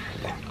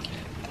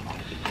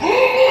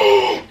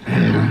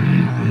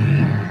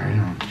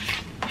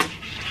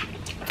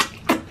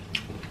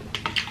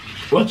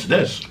 What's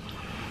this?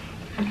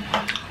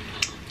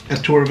 A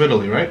tour of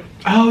Italy, right?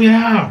 Oh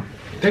yeah.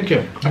 Thank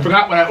you. I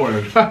forgot what I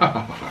ordered.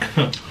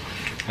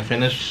 I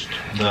finished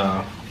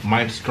the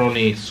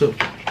minestrone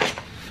soup.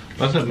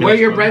 Where are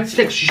your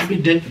breadsticks? You should be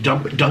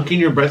dunking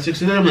your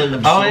breadsticks in them and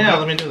then oh yeah,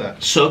 let me do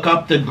that. Soak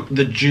up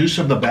the juice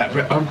of the bread.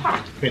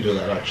 Let me do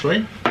that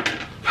actually.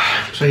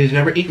 So he's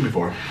never eaten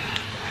before.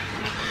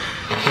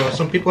 Well,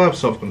 some people have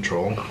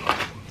self-control.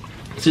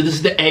 See, this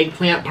is the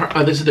eggplant.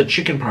 This is the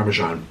chicken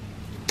parmesan.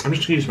 I'm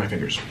just gonna use my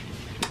fingers.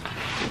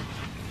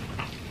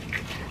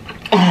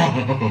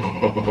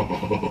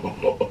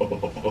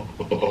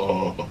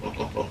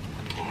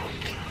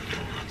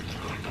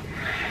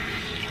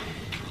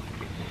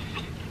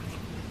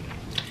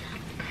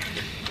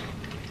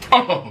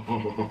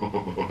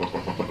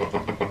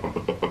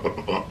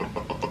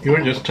 You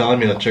were just telling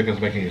me that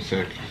chicken's making you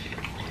sick.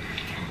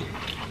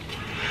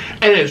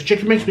 It is.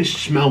 Chicken makes me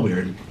smell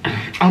weird.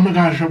 Oh my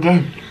gosh, I'm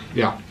good.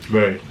 Yeah,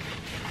 very,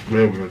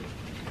 very weird.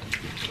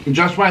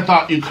 Just when I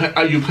thought you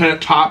couldn't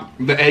top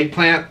the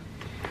eggplant,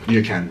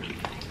 you can.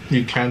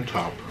 You can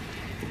top.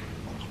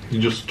 You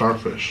just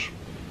starfish.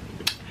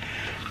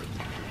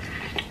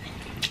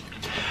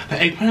 The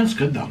eggplant's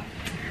good though.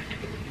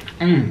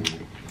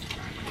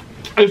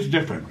 It's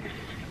different.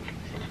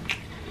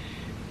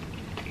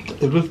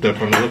 It is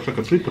different. It looks like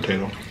a sweet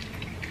potato.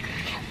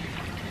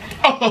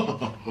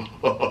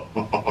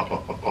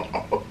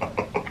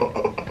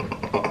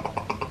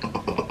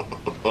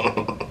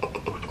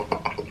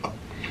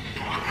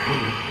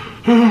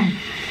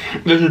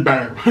 This is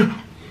better.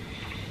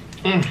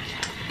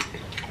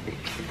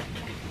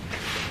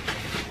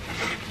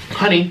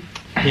 Honey.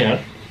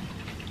 Yeah.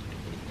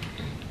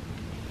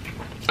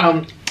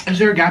 Is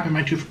there a gap in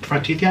my two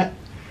front teeth yet?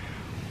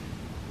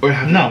 Or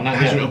No, not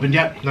hasn't yet. opened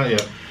yet? Not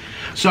yet.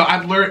 So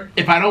I've learned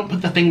if I don't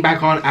put the thing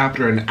back on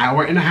after an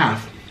hour and a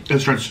half, it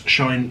starts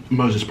showing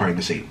Moses parting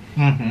the sea.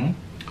 Mm-hmm.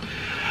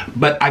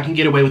 But I can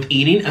get away with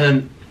eating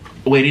and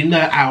waiting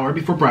the hour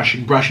before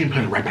brushing, putting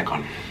it right back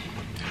on.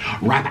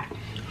 Right back.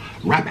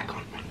 Right back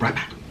on. Right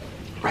back.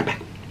 Right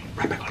back.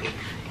 Right back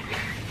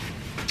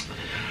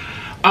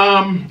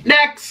on.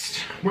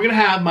 Next, we're gonna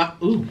have my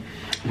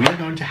we're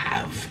going to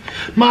have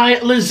my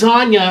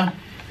lasagna.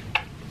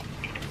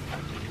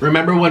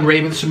 Remember when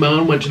Raven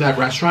Simone went to that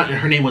restaurant and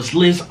her name was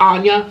Liz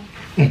Anya?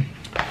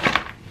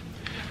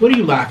 What are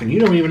you laughing? You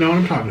don't even know what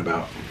I'm talking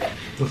about.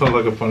 That sounds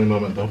like a funny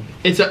moment, though.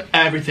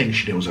 Everything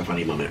she did was a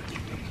funny moment.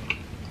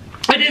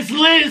 It is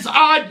Liz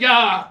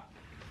Anya!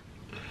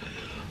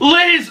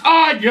 Liz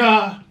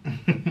Anya!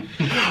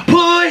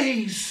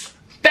 Please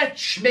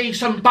fetch me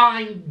some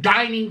fine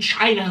dining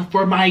china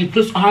for my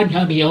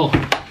lasagna meal.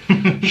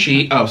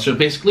 So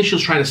basically she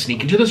was trying to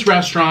sneak into this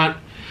restaurant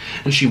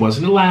and she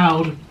wasn't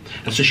allowed.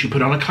 And so she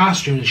put on a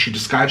costume and she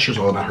was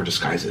all about her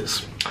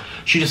disguises.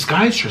 She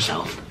disguised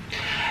herself.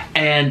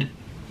 And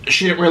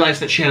she didn't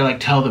realize that she had to like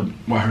tell them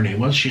what her name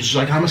was. She's just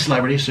like, I'm a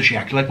celebrity, so she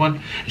acted like one.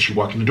 And she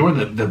walked in the door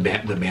and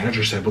the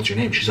manager said, what's your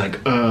name? She's like,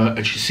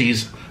 and she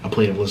sees a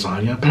plate of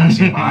lasagna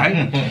passing by.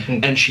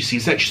 And she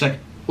sees that, she's like,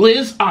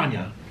 Liz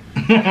Anya.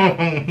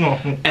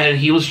 And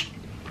he was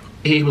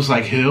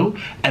like, who?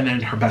 And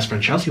then her best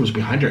friend Chelsea was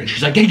behind her and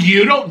she's like, hey,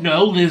 you don't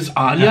know Liz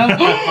Anya?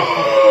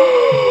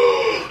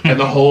 And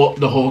the whole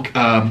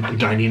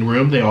dining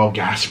room, they all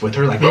gasped with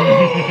her, like,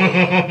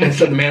 and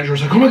so the manager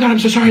was like, oh my god, I'm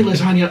so sorry,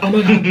 lasagna, oh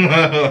my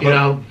god. You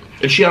know,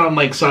 and she had on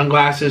like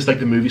sunglasses, like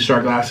the movie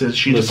star glasses.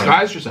 She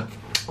disguised herself.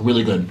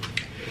 Really good.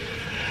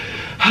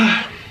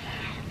 I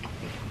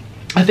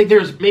think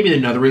there's maybe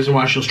another reason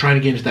why she was trying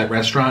to get into that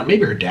restaurant.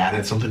 Maybe her dad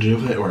had something to do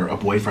with it, or a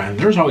boyfriend.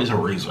 There's always a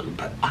reason,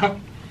 but...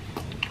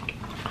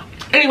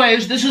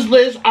 Anyways, this is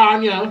Liz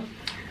Anya.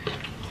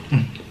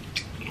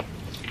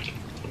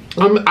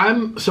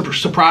 I'm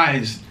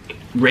surprised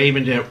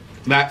Raven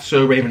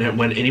didn't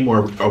win any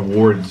more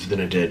awards than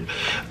it did.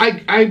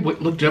 I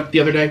looked it up the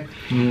other day.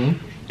 Mm-hmm.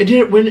 It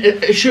didn't win.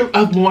 It should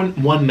have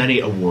won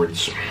many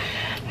awards.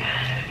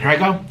 Here I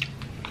go.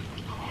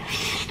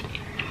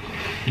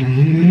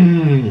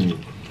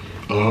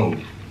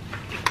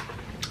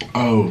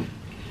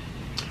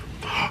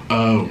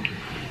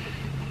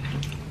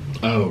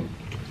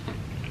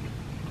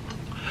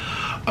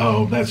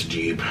 Oh, that's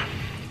deep.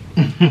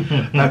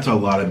 That's a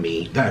lot of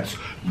meat. That's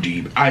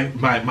deep.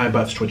 My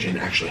butt's twitching,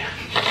 actually.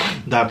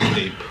 That's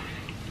deep.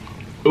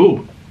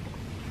 Ooh.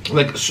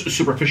 Like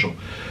superficial.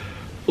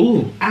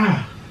 Ooh,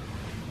 ah.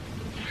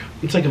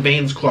 It's like a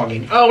veins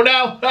clogging. Oh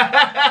no!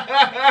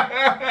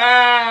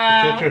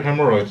 Get your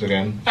hemorrhoids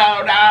again.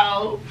 Oh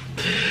no!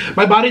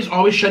 My body's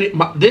always shutting.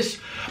 This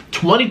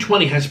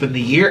 2020 has been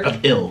the year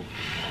of ill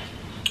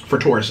for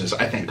Tauruses,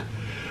 I think.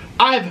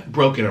 I've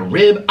broken a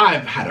rib.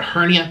 I've had a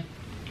hernia.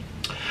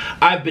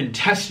 I've been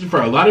tested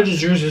for a lot of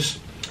diseases.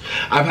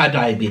 I've had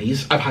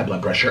diabetes. I've had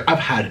blood pressure. I've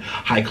had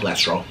high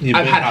cholesterol.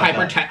 I've had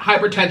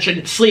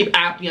hypertension, sleep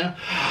apnea,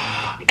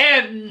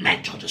 and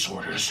mental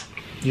disorders.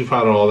 You've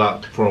had all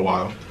that for a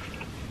while.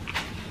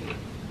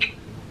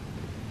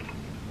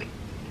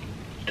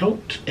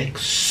 Don't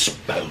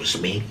expose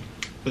me.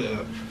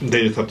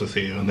 They just have to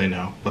see you and they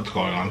know what's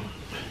going on.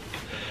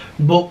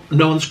 Well,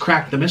 no one's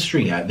cracked the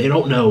mystery yet. They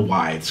don't know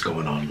why it's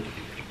going on.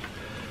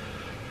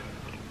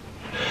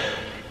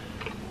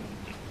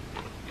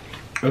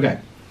 Okay.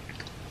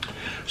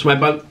 So my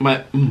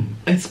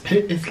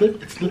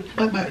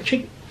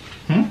cheek.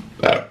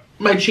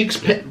 My cheek's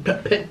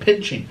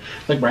pinching,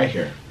 like right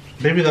here.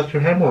 Maybe that's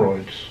your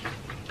hemorrhoids.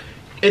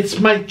 It's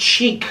my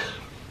cheek.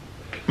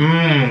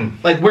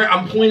 Like where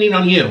I'm pointing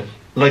on you.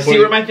 Like see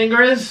where my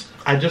finger is?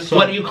 I just saw.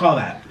 What do you call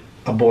that?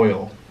 A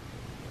boil.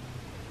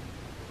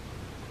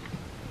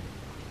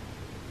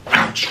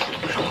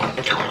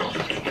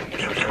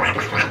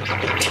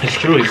 It's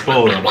true, he's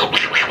full of them.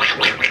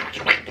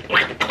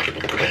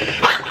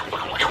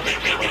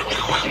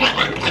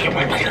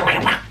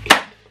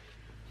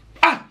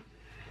 Ah!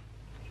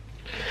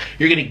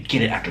 You're gonna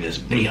get it after this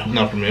video.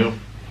 Not from you.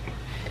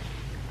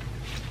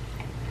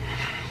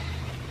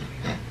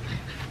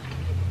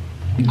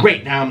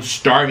 Great, now I'm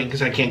starving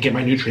because I can't get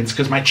my nutrients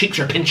because my cheeks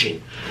are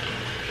pinching.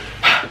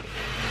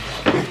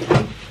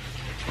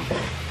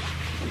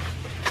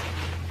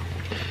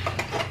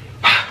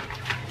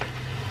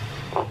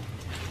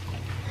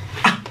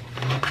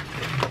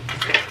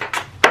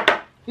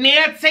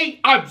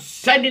 Nancy, I'm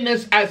sending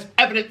this as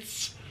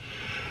evidence.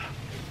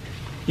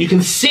 You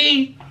can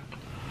see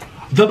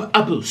the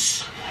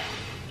abuse.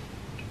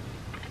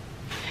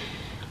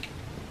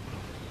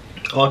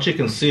 All you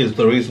can see is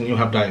the reason you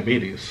have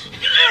diabetes.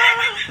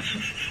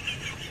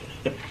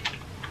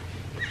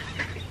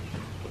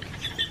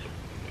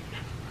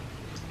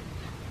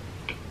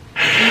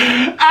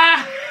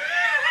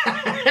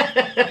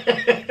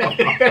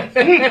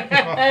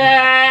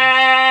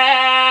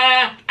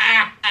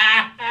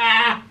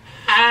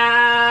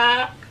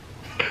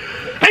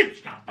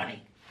 It's not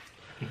funny.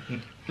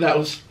 That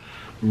was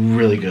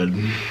really good.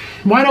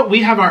 Why don't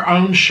we have our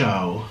own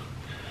show?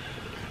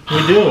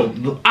 We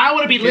do. I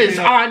want to be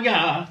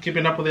lasagna.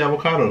 Keeping up with the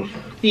avocados.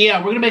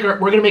 Yeah, we're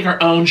gonna make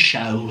our own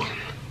show.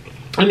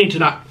 I need to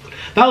not.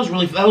 That was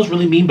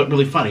really mean, but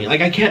really funny.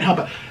 Like I can't help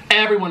it.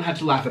 Everyone had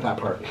to laugh at that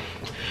part.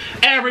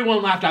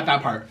 Everyone laughed at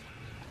that part.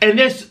 And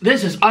this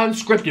is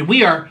unscripted.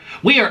 We are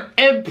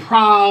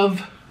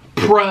improv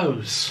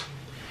pros.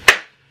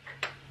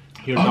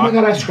 Oh my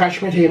god! I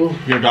scratched my table.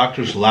 Your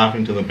doctor's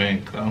laughing to the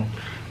bank, though.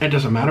 It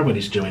doesn't matter what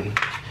he's doing.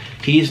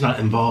 He's not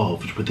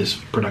involved with this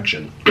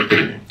production.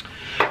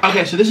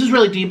 Okay, so this is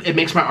really deep. It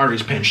makes my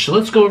arteries pinch. So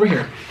let's go over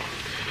here.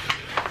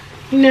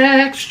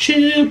 Next,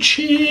 choo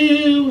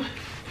choo,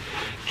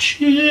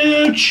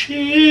 choo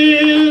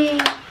choo,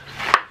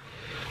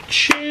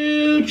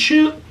 choo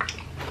choo.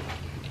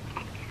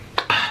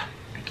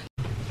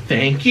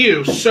 Thank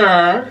you,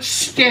 sir.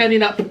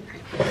 Standing up.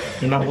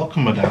 You're not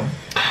welcome, madame.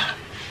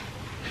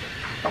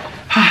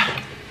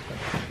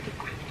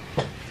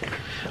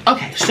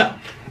 Okay, so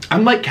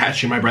I'm like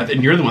catching my breath,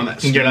 and you're the one that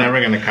stood You're up.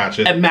 never gonna catch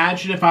it.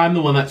 Imagine if I'm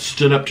the one that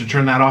stood up to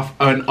turn that off.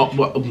 And I'm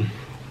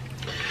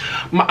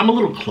a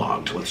little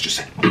clogged. Let's just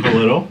say A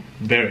little,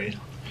 very.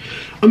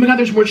 Oh my god,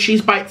 there's more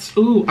cheese bites.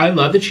 Ooh, I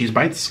love the cheese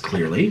bites.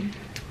 Clearly.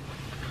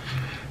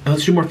 And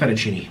let's do more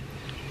fettuccine.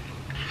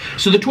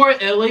 So the Torre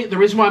Italy, the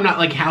reason why I'm not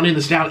like hounding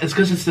this down is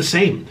because it's the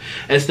same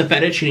as the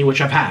fettuccine which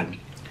I've had.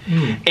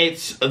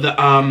 It's the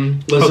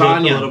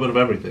lasagna. A little bit of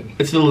everything.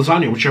 It's the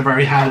lasagna which I've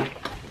already had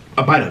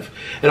a bite of.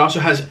 It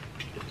also has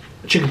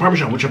chicken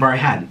parmesan which I've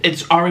already had.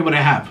 It's already what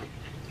I have.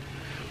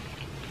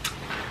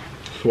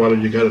 So why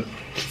did you get it?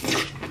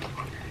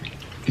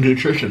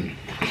 Nutrition.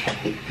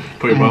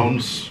 For your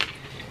bones.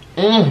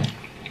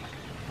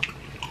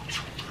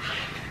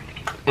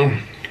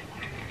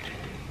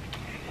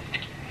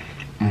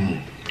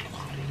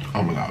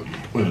 Oh my god.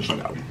 It is so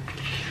good.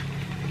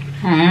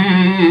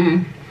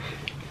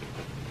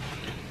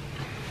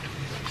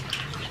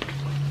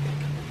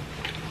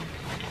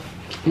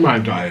 My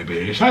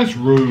diabetes. That's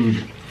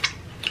rude.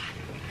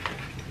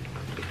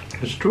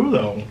 It's true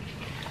though.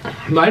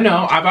 I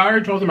know. I've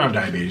already told them I have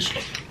diabetes.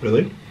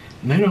 Really?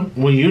 They know.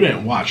 Well, you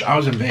didn't watch. I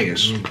was in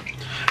Vegas.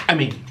 I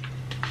mean,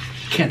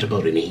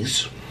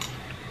 Cantabodinese.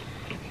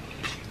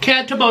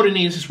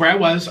 Cantabodinese is where I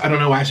was. I don't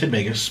know why I said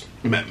Vegas.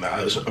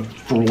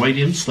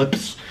 Freudian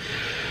slips.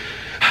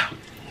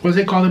 What do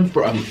they call them?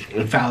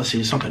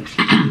 Fallacies, something.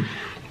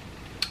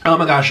 Oh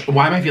my gosh.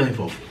 Why am I feeling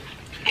full?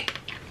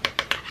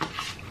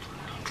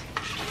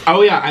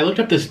 Oh yeah, I looked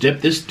up this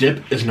dip. This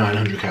dip is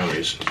 900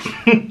 calories.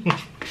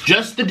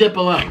 Just the dip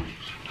alone.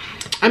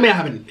 I mean, I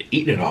haven't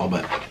eaten it all,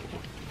 but...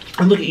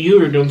 And look at you,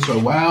 you're doing so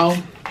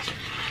well.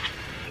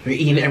 You're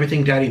eating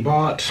everything Daddy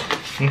bought.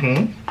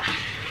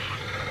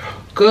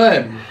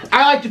 Good.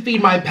 I like to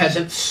feed my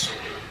peasants.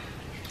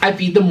 I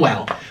feed them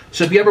well.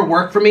 So if you ever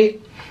work for me,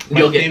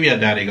 you'll get... Stevia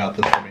Daddy got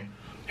this for me.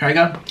 Here I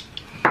go.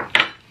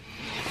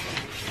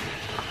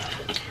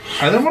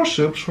 Are there more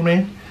soups for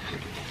me?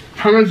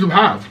 How many do you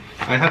have?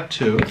 I had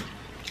 2.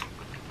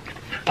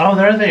 Oh,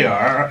 there they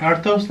are.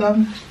 Aren't those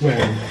them?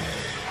 Where?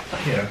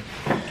 Here.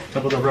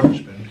 Top of the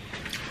rubbish bin.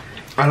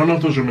 I don't know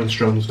if those are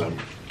minestrones though.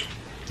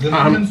 This is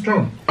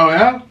minestrone. Oh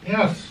yeah?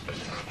 Yes.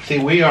 See,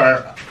 we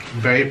are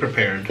very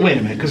prepared. Wait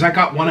a minute, because I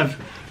got one of...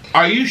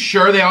 Are you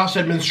sure they all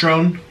said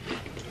minestrone?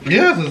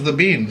 Yes, it's the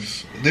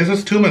beans. This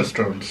is 2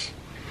 minestrones.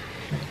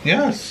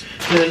 Yes.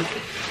 You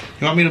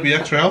want me to be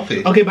extra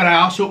healthy? Okay, but I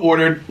also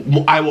ordered...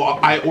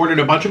 I ordered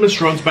a bunch of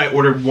minestrones, but I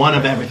ordered one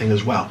of everything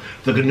as well.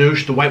 The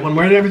ganoush, the white one,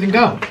 where did everything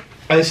go?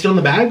 Are they still in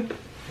the bag?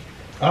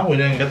 Oh, we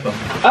didn't get them.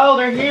 Oh,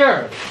 they're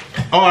here.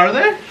 Oh, are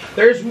they?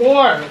 There's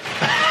more.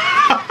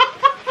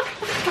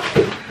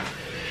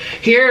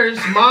 Here's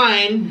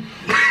mine.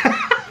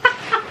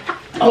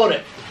 Hold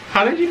it.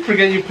 How did you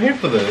forget you paid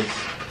for this?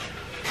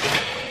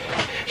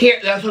 Here,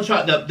 that's what's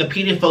right. The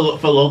pita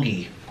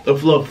falogi. The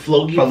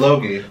flogi.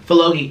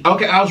 Falogi.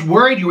 Okay, I was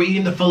worried you were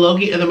eating the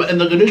falogi and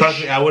the ganoush.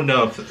 Trust me, I would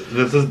know.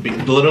 This is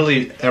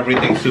literally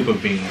everything soup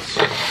of beans.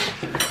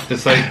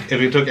 It's like if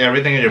you took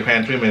everything in your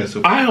pantry and made a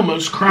soup. I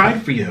almost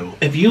cried for you.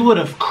 If you would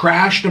have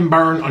crashed and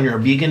burned on your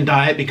vegan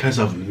diet because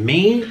of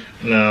me,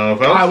 no,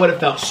 I would have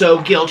felt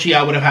so guilty.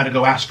 I would have had to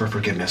go ask for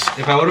forgiveness.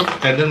 If I would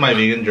have ended my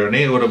vegan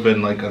journey, it would have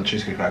been like on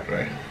Cheesecake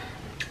Factory.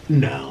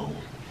 No.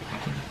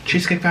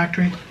 Cheesecake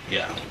Factory?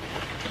 Yeah.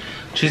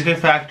 Cheesecake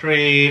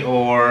Factory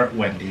or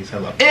Wendy's. I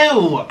love it.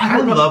 Ew! I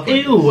love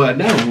Wendy's. Ew,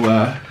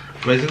 no.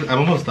 Basically, I'm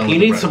almost done with you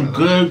the need bread some right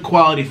good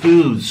quality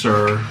food,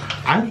 sir.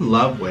 I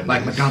love Wendy's.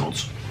 Like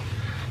McDonald's.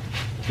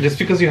 Just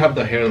because you have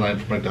the hairline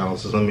from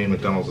McDonald's doesn't mean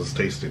McDonald's is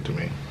tasty to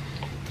me.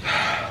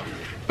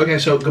 Okay,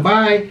 so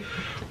goodbye.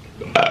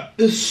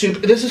 This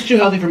soup. This is too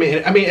healthy for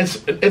me. I mean,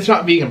 it's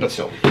not vegan, but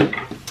still.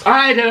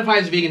 I identify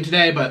as vegan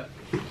today, but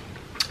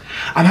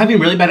I'm having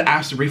really bad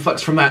acid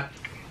reflux from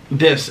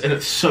this, and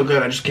it's so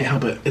good. I just can't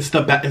help it. It's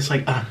the best. It's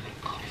like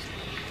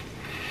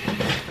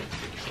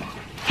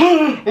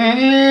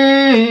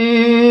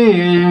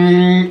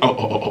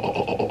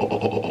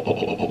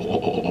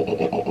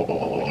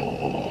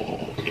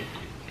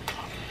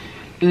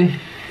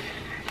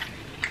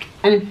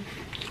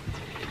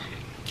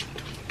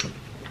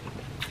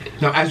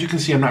Now, as you can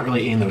see, I'm not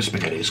really eating those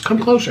spaghettis. Come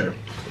closer.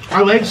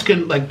 Our legs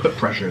can like put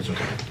pressure. It's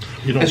okay.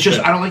 It's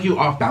just I don't like you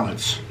off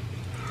balance.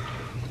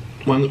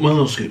 One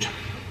little scoot.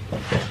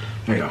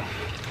 There you go.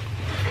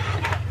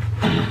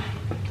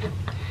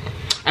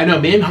 I know,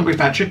 me and Hungry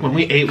Fat Chick, when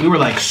we ate, we were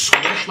like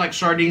squished like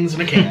sardines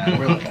in a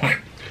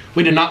can.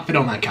 We did not fit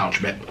on that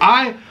couch, but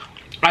I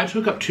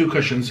took up 2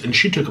 cushions and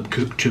she took up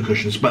 2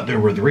 cushions, but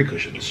there were 3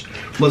 cushions.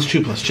 Plus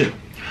 2 plus 2.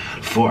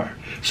 4.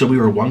 So we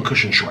were 1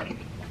 cushion short.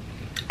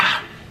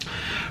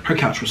 Her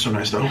couch was so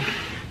nice though.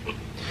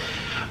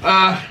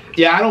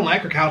 Yeah, I don't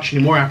like her couch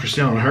anymore after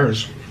stealing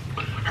hers.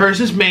 Hers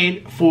is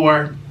made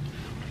for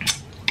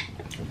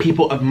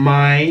people of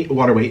my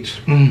water weight,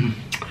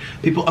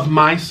 people of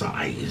my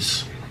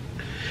size,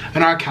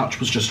 and our couch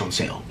was just on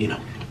sale, you know,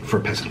 for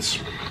peasants.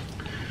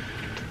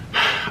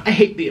 I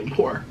hate being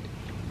poor.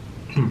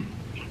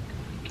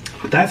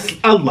 That's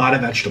a lot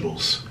of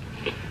vegetables.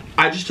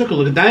 I just took a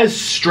look at that. Is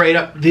straight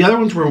up. The other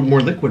ones were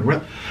more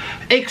liquid.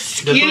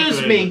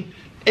 Excuse me.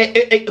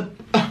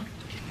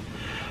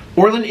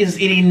 Orlin is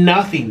eating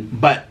nothing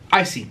but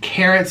I see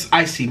carrots,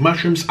 I see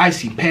mushrooms, I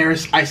see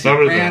pears, I see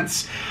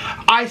plants,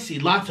 I see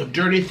lots of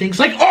dirty things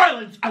like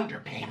Orlin's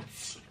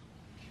underpants.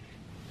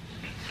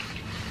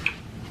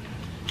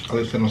 At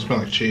least they don't smell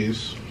like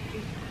cheese.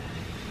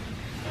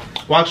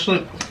 Well,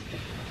 actually,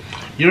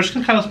 yours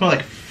can kind of smell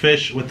like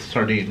fish with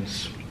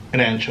sardines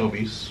and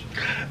anchovies.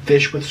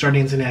 Fish with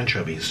sardines and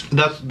anchovies.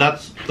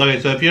 That's okay.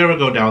 So if you ever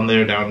go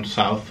down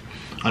south,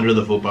 under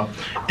the fupa,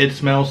 it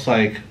smells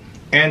like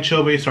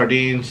anchovy,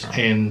 sardines,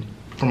 and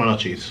Formano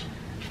cheese.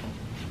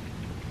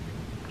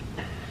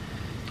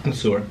 And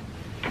sewer.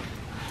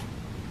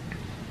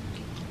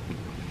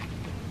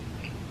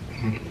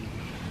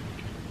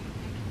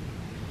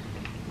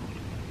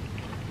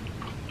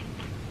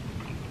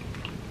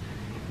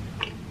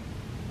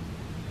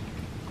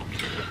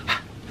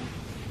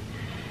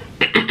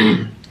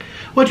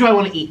 What do I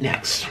want to eat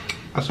next?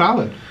 A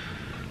salad.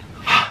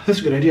 That's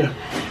a good idea.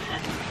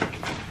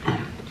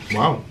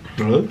 Wow,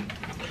 really?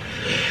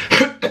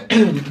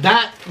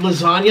 That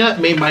lasagna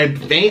made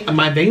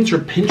my veins are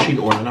pinching,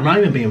 Orlin. I'm not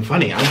even being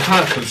funny. I'm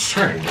kind of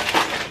concerned.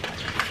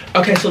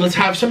 Okay, so let's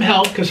have some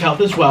health, because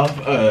health is wealth.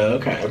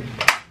 Okay.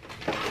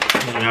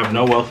 You have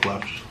no wealth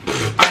left.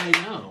 I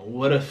know.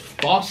 What a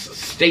false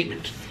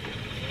statement.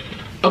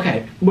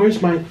 Okay,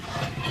 where's my...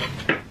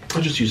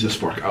 I'll just use this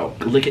fork. Oh,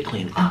 lick it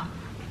clean.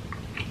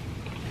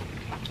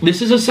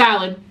 This is a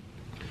salad.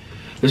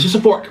 This is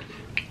a fork.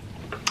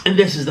 And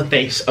this is the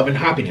face of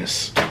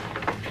unhappiness.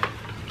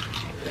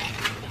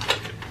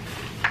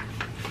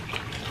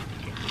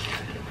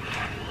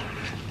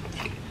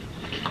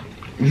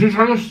 Did you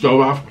turn the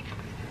stove off?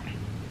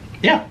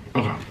 Yeah.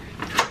 Okay.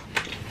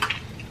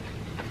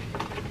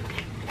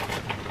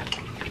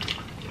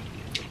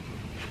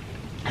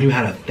 You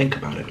had to think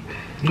about it.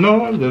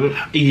 No, I did it.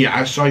 Yeah,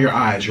 I saw your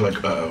eyes. You're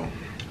like, uh-oh.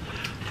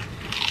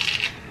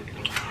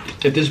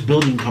 if this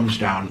building comes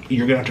down,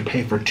 you're gonna have to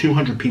pay for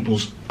 200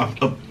 people's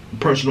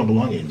personal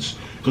belongings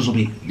because it'll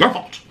be your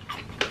fault.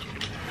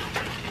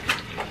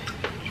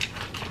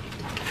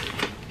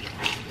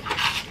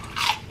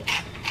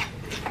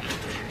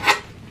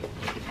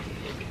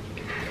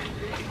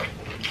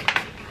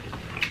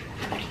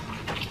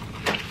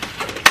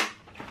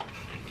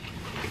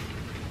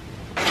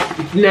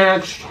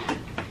 Next,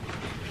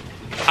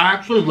 I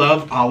actually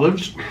love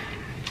olives,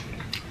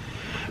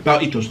 but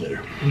I'll eat those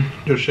later.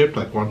 They're shaped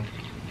like one.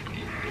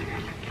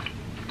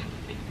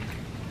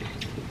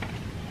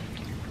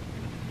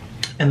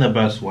 In the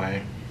best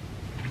way.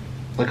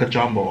 Like a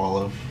jumbo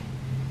olive.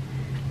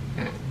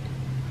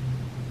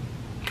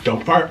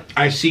 Don't fart.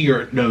 I see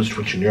your nose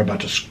twitching. You're about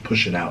to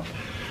push it out.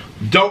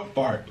 Don't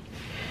fart.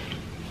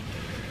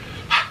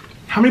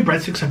 How many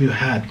breadsticks have you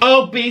had?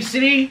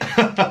 Obesity?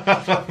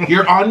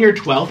 You're on your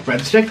 12th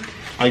breadstick?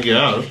 I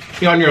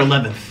guess. You're on your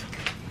 11th.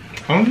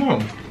 I don't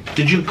know.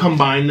 Did you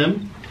combine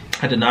them?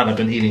 I did not. I've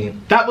been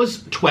eating. That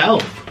was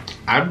 12.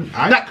 I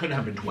That couldn't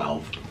have been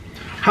 12.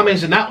 How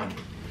many's in that one?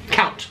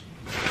 Count.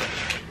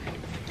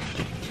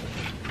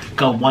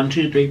 Go 1,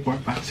 2, 3, 4,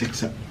 5, 6,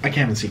 7. I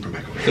can't even see from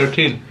back over here.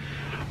 13.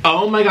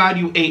 Oh my god,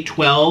 you ate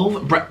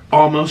 12.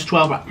 Almost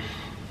 12.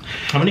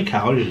 How many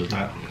calories is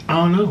that? I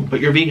don't know, but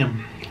you're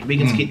vegan.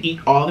 Vegans can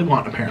eat all they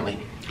want, apparently.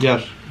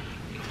 Yes.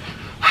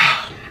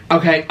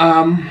 Okay,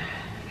 I'm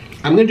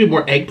gonna do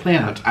more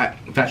eggplant.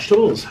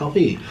 Vegetables,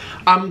 healthy.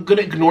 I'm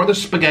gonna ignore the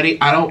spaghetti.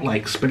 I don't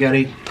like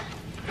spaghetti.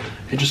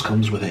 It just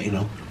comes with it, you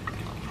know.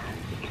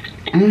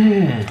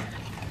 Mmm.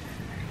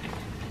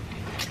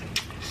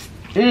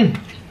 Mmm.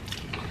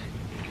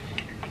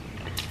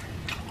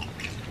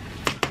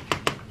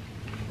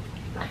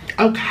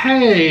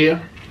 Okay.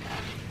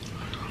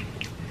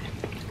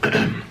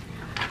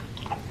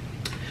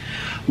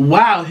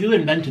 Wow, who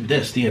invented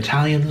this? The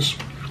Italians?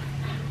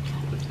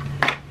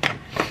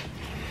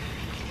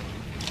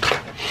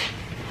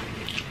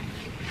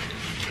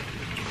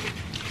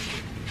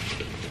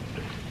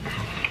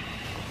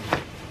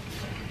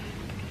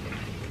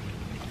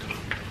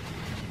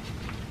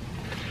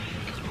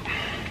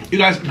 You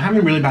guys, I'm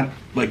having really bad,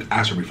 like,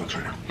 acid reflux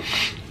right now.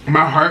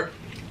 My heart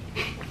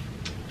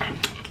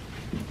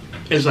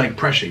is, like,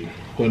 pressing.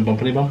 Going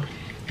bumpity bump?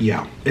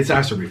 Yeah, it's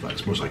acid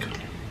reflux, most likely.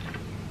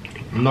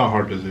 Not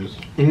heart disease.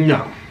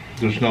 No.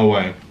 There's no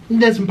way.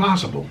 That's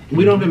impossible.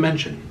 We don't even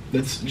mention.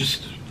 That's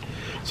just,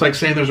 it's like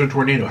saying there's a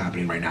tornado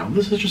happening right now.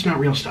 This is just not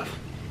real stuff.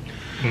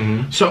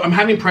 So I'm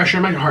having pressure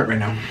in my heart right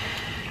now.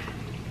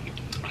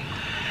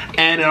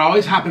 And it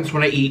always happens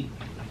when I eat.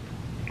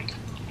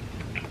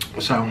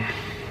 So,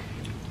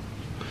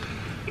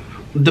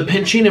 the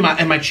pinching in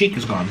my cheek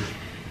is gone.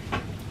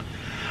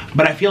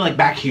 But I feel like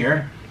back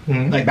here,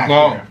 like back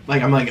here,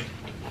 like I'm like,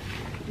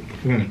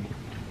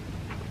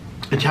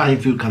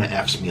 Italian food kind of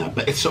F's me up,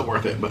 but it's so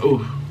worth it, but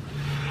ooh.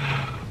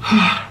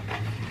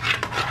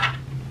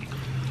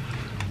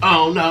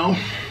 Oh no.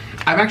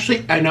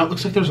 I know it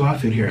looks like there's a lot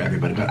of food here,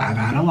 everybody, but I've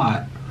had a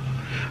lot.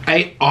 I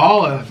ate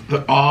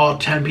all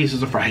 10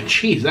 pieces of fried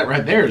cheese. That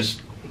right there is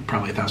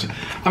probably 1,000.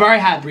 I've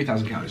already had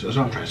 3,000 calories, that's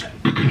what I'm trying to say.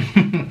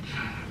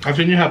 I've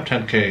seen you have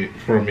 10K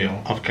for a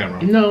meal off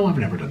camera. No, I've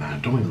never done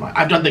that. Don't even lie.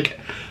 I've done the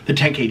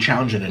 10K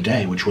challenge in a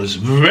day, which was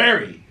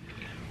very,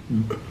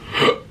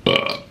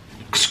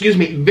 excuse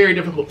me, very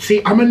difficult.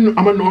 See, I'm a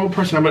normal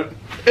person. Ew,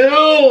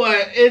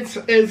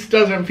 it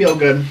doesn't feel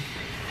good.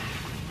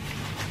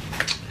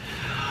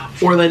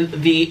 Orlin,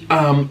 the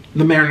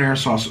marinara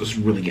sauce is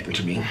really getting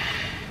to me.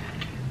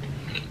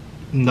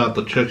 Not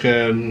the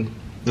chicken,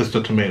 it's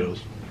the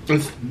tomatoes.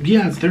 It's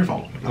their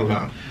fault.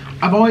 Okay.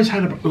 I've always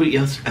had a, oh,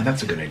 yes,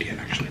 that's a good idea,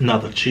 actually.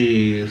 Not the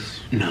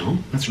cheese. No,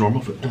 that's normal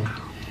food.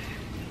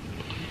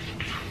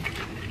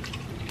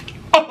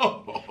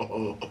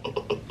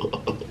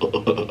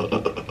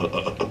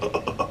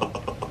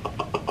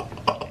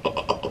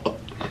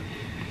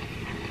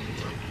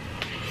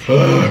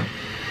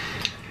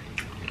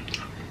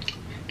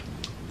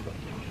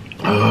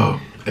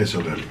 Oh, it's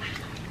so good.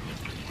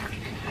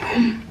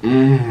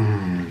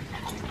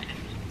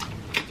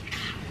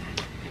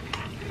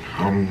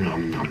 Nom,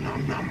 nom,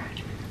 nom, nom.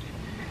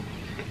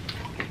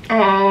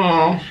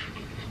 Oh.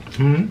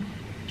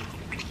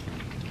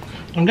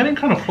 I'm getting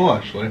kind of full,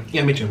 actually.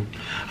 Yeah, me too.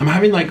 I'm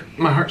having, like,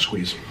 my heart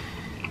squeeze.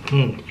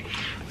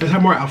 Let's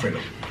have more Alfredo.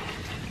 Do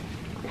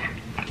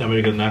you want me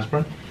to get an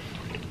aspirin?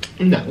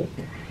 No.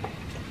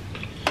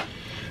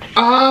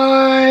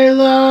 I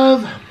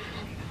love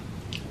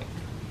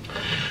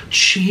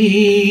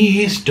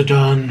cheese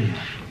done.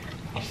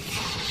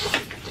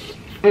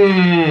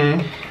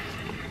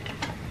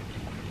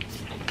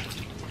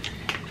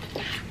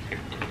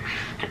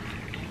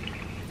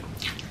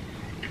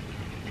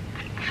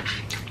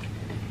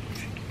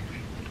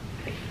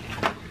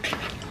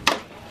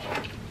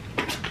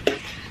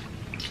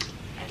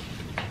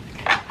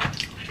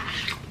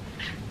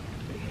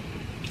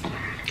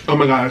 Oh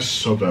my god, it's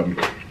so good.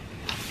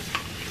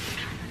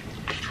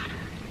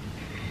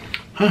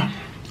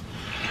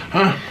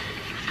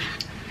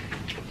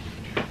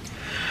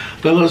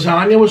 The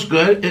lasagna was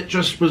good. It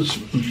just was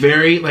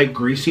very like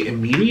greasy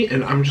and meaty,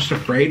 and I'm just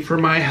afraid for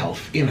my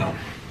health, you know.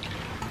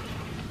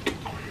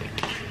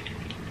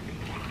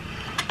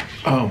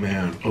 Oh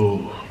man,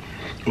 oh,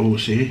 oh,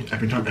 see,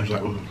 every time it's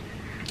like, oh,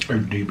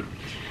 it's deep.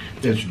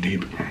 It's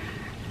deep.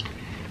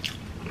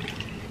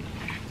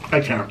 I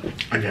can't,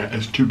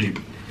 it's too deep.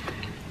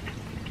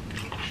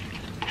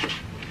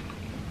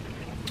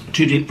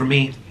 Too deep for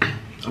me.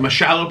 I'm a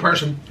shallow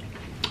person.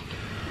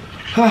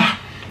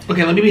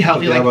 Okay, let me be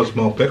healthy. You have a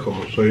small pickle,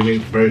 so you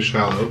need very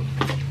shallow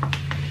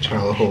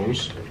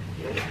holes.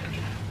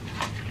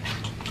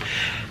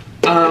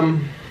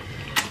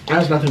 It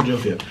has nothing to do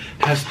with it.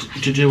 It has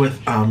to do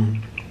with,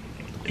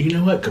 you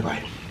know what?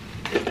 Goodbye.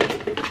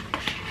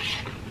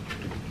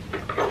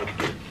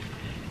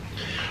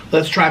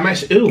 Let's try my,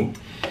 ooh.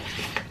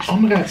 Oh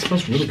my God, it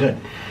smells really good.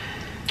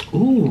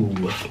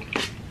 Ooh.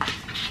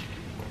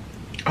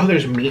 Oh,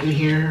 there's meat in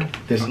here.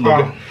 There's,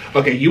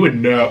 okay, you would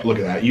know, look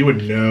at that. You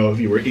would know if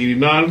you were eating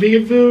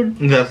non-vegan food.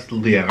 That's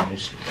the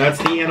animals. That's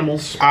the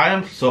animals. I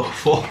am so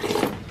full.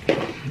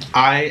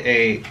 I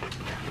ate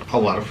a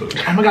lot of food.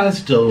 Oh my God,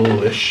 that's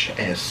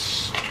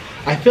delicious.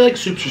 I feel like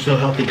soups are so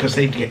healthy because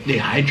they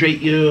hydrate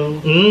you.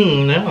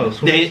 No,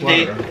 who needs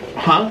water?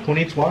 Huh? Who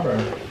needs water?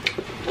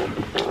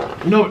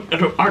 No,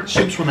 aren't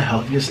soups one of the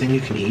healthiest thing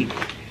you can eat?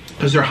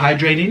 Because they're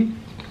hydrating.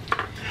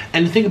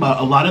 And think about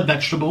it, a lot of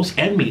vegetables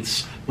and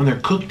meats, when they're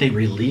cooked, they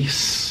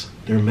release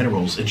their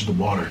minerals into the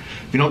water.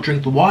 If you don't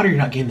drink the water, you're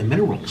not getting the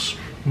minerals.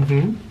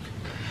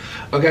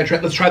 Okay,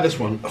 let's try this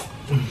one.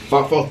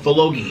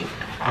 Fologi.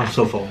 I'm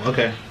so full.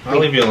 Okay, I'll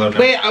leave you alone now.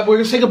 Wait, we're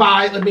gonna say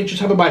goodbye. Let me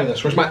just have a bite of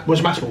this. Where's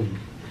my spoon?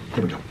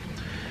 Here we go.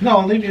 No,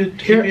 I'll leave you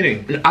keep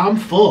eating. I'm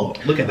full.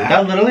 Look at that.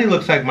 That literally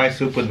looks like my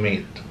soup with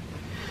meat.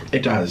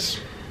 It does.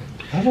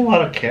 It has a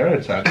lot of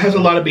carrots, It actually. has a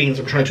lot of beans.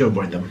 I'm trying to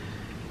avoid them.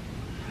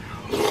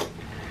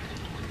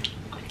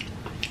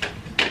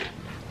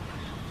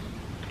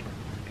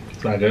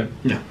 It's not good?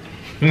 No.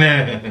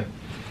 Yeah.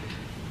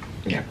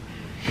 Yeah.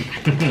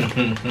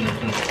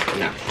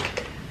 No.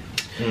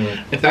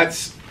 If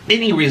that's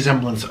any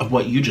resemblance of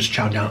what you just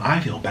chowed down, I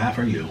feel bad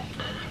for you.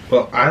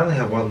 Well, I only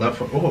have one left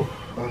for. Oh,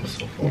 I'm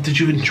so full. Did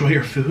you enjoy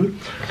your food?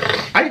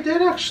 I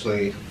did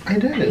actually. I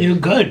did. You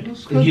good. It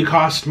was good. You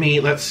cost me,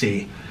 let's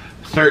see,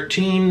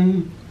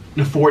 $13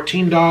 to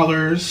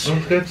 $14.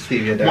 I'm good,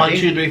 Stevie. Daddy. 1,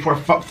 2, 3,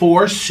 4,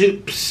 4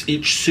 soups.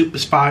 Each soup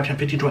is 5, 10,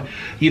 15, 20.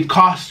 You've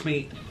cost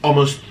me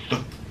almost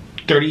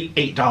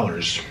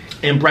 $38.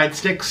 And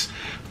breadsticks,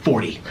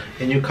 $40.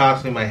 And you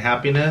cost me my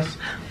happiness,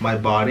 my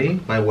body,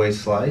 my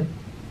waistline,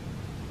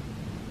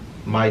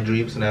 my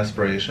dreams and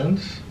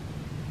aspirations,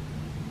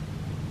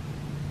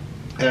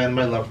 and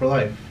my love for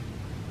life.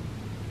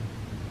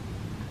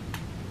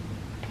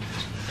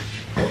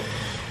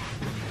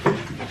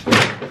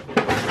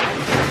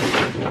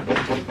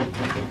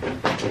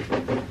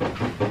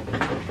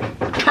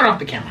 Turn off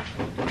the camera.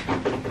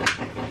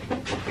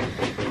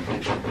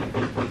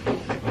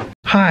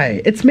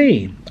 Hi, it's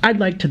me. I'd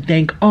like to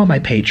thank all my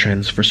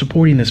patrons for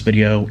supporting this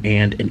video,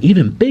 and an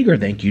even bigger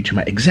thank you to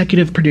my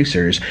executive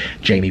producers,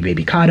 Jamie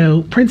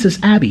Babycado,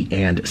 Princess Abby,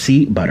 and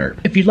C Butter.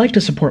 If you'd like to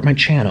support my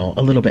channel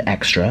a little bit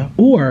extra,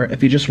 or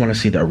if you just want to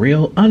see the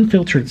real,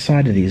 unfiltered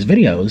side of these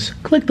videos,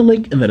 click the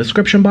link in the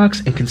description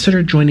box and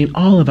consider joining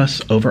all of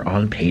us over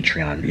on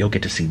Patreon. You'll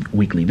get to see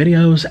weekly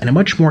videos and a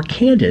much more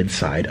candid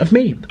side of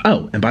me.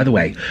 Oh, and by the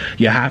way,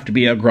 you have to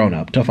be a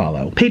grown-up to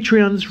follow.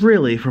 Patreon's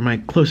really for my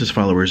closest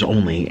followers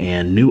only,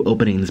 and new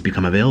openings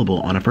become available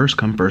on a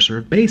first-come,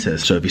 first-served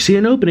basis. So if you see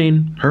an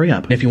opening, hurry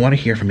up. And if you want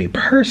to hear from me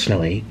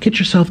personally, get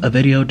yourself a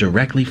video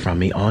directly from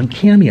me on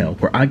Cameo,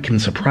 where I can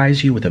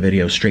surprise you with a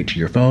video straight to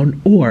your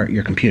phone or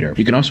your computer.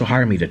 You can also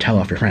hire me to tell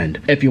off your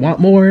friend. If you want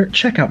more,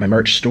 check out my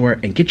merch store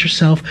and get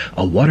yourself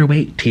a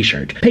Waterweight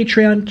t-shirt.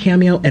 Patreon,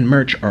 Cameo, and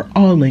merch are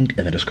all linked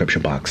in the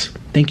description box.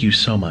 Thank you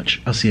so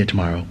much. I'll see you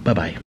tomorrow.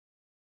 Bye-bye.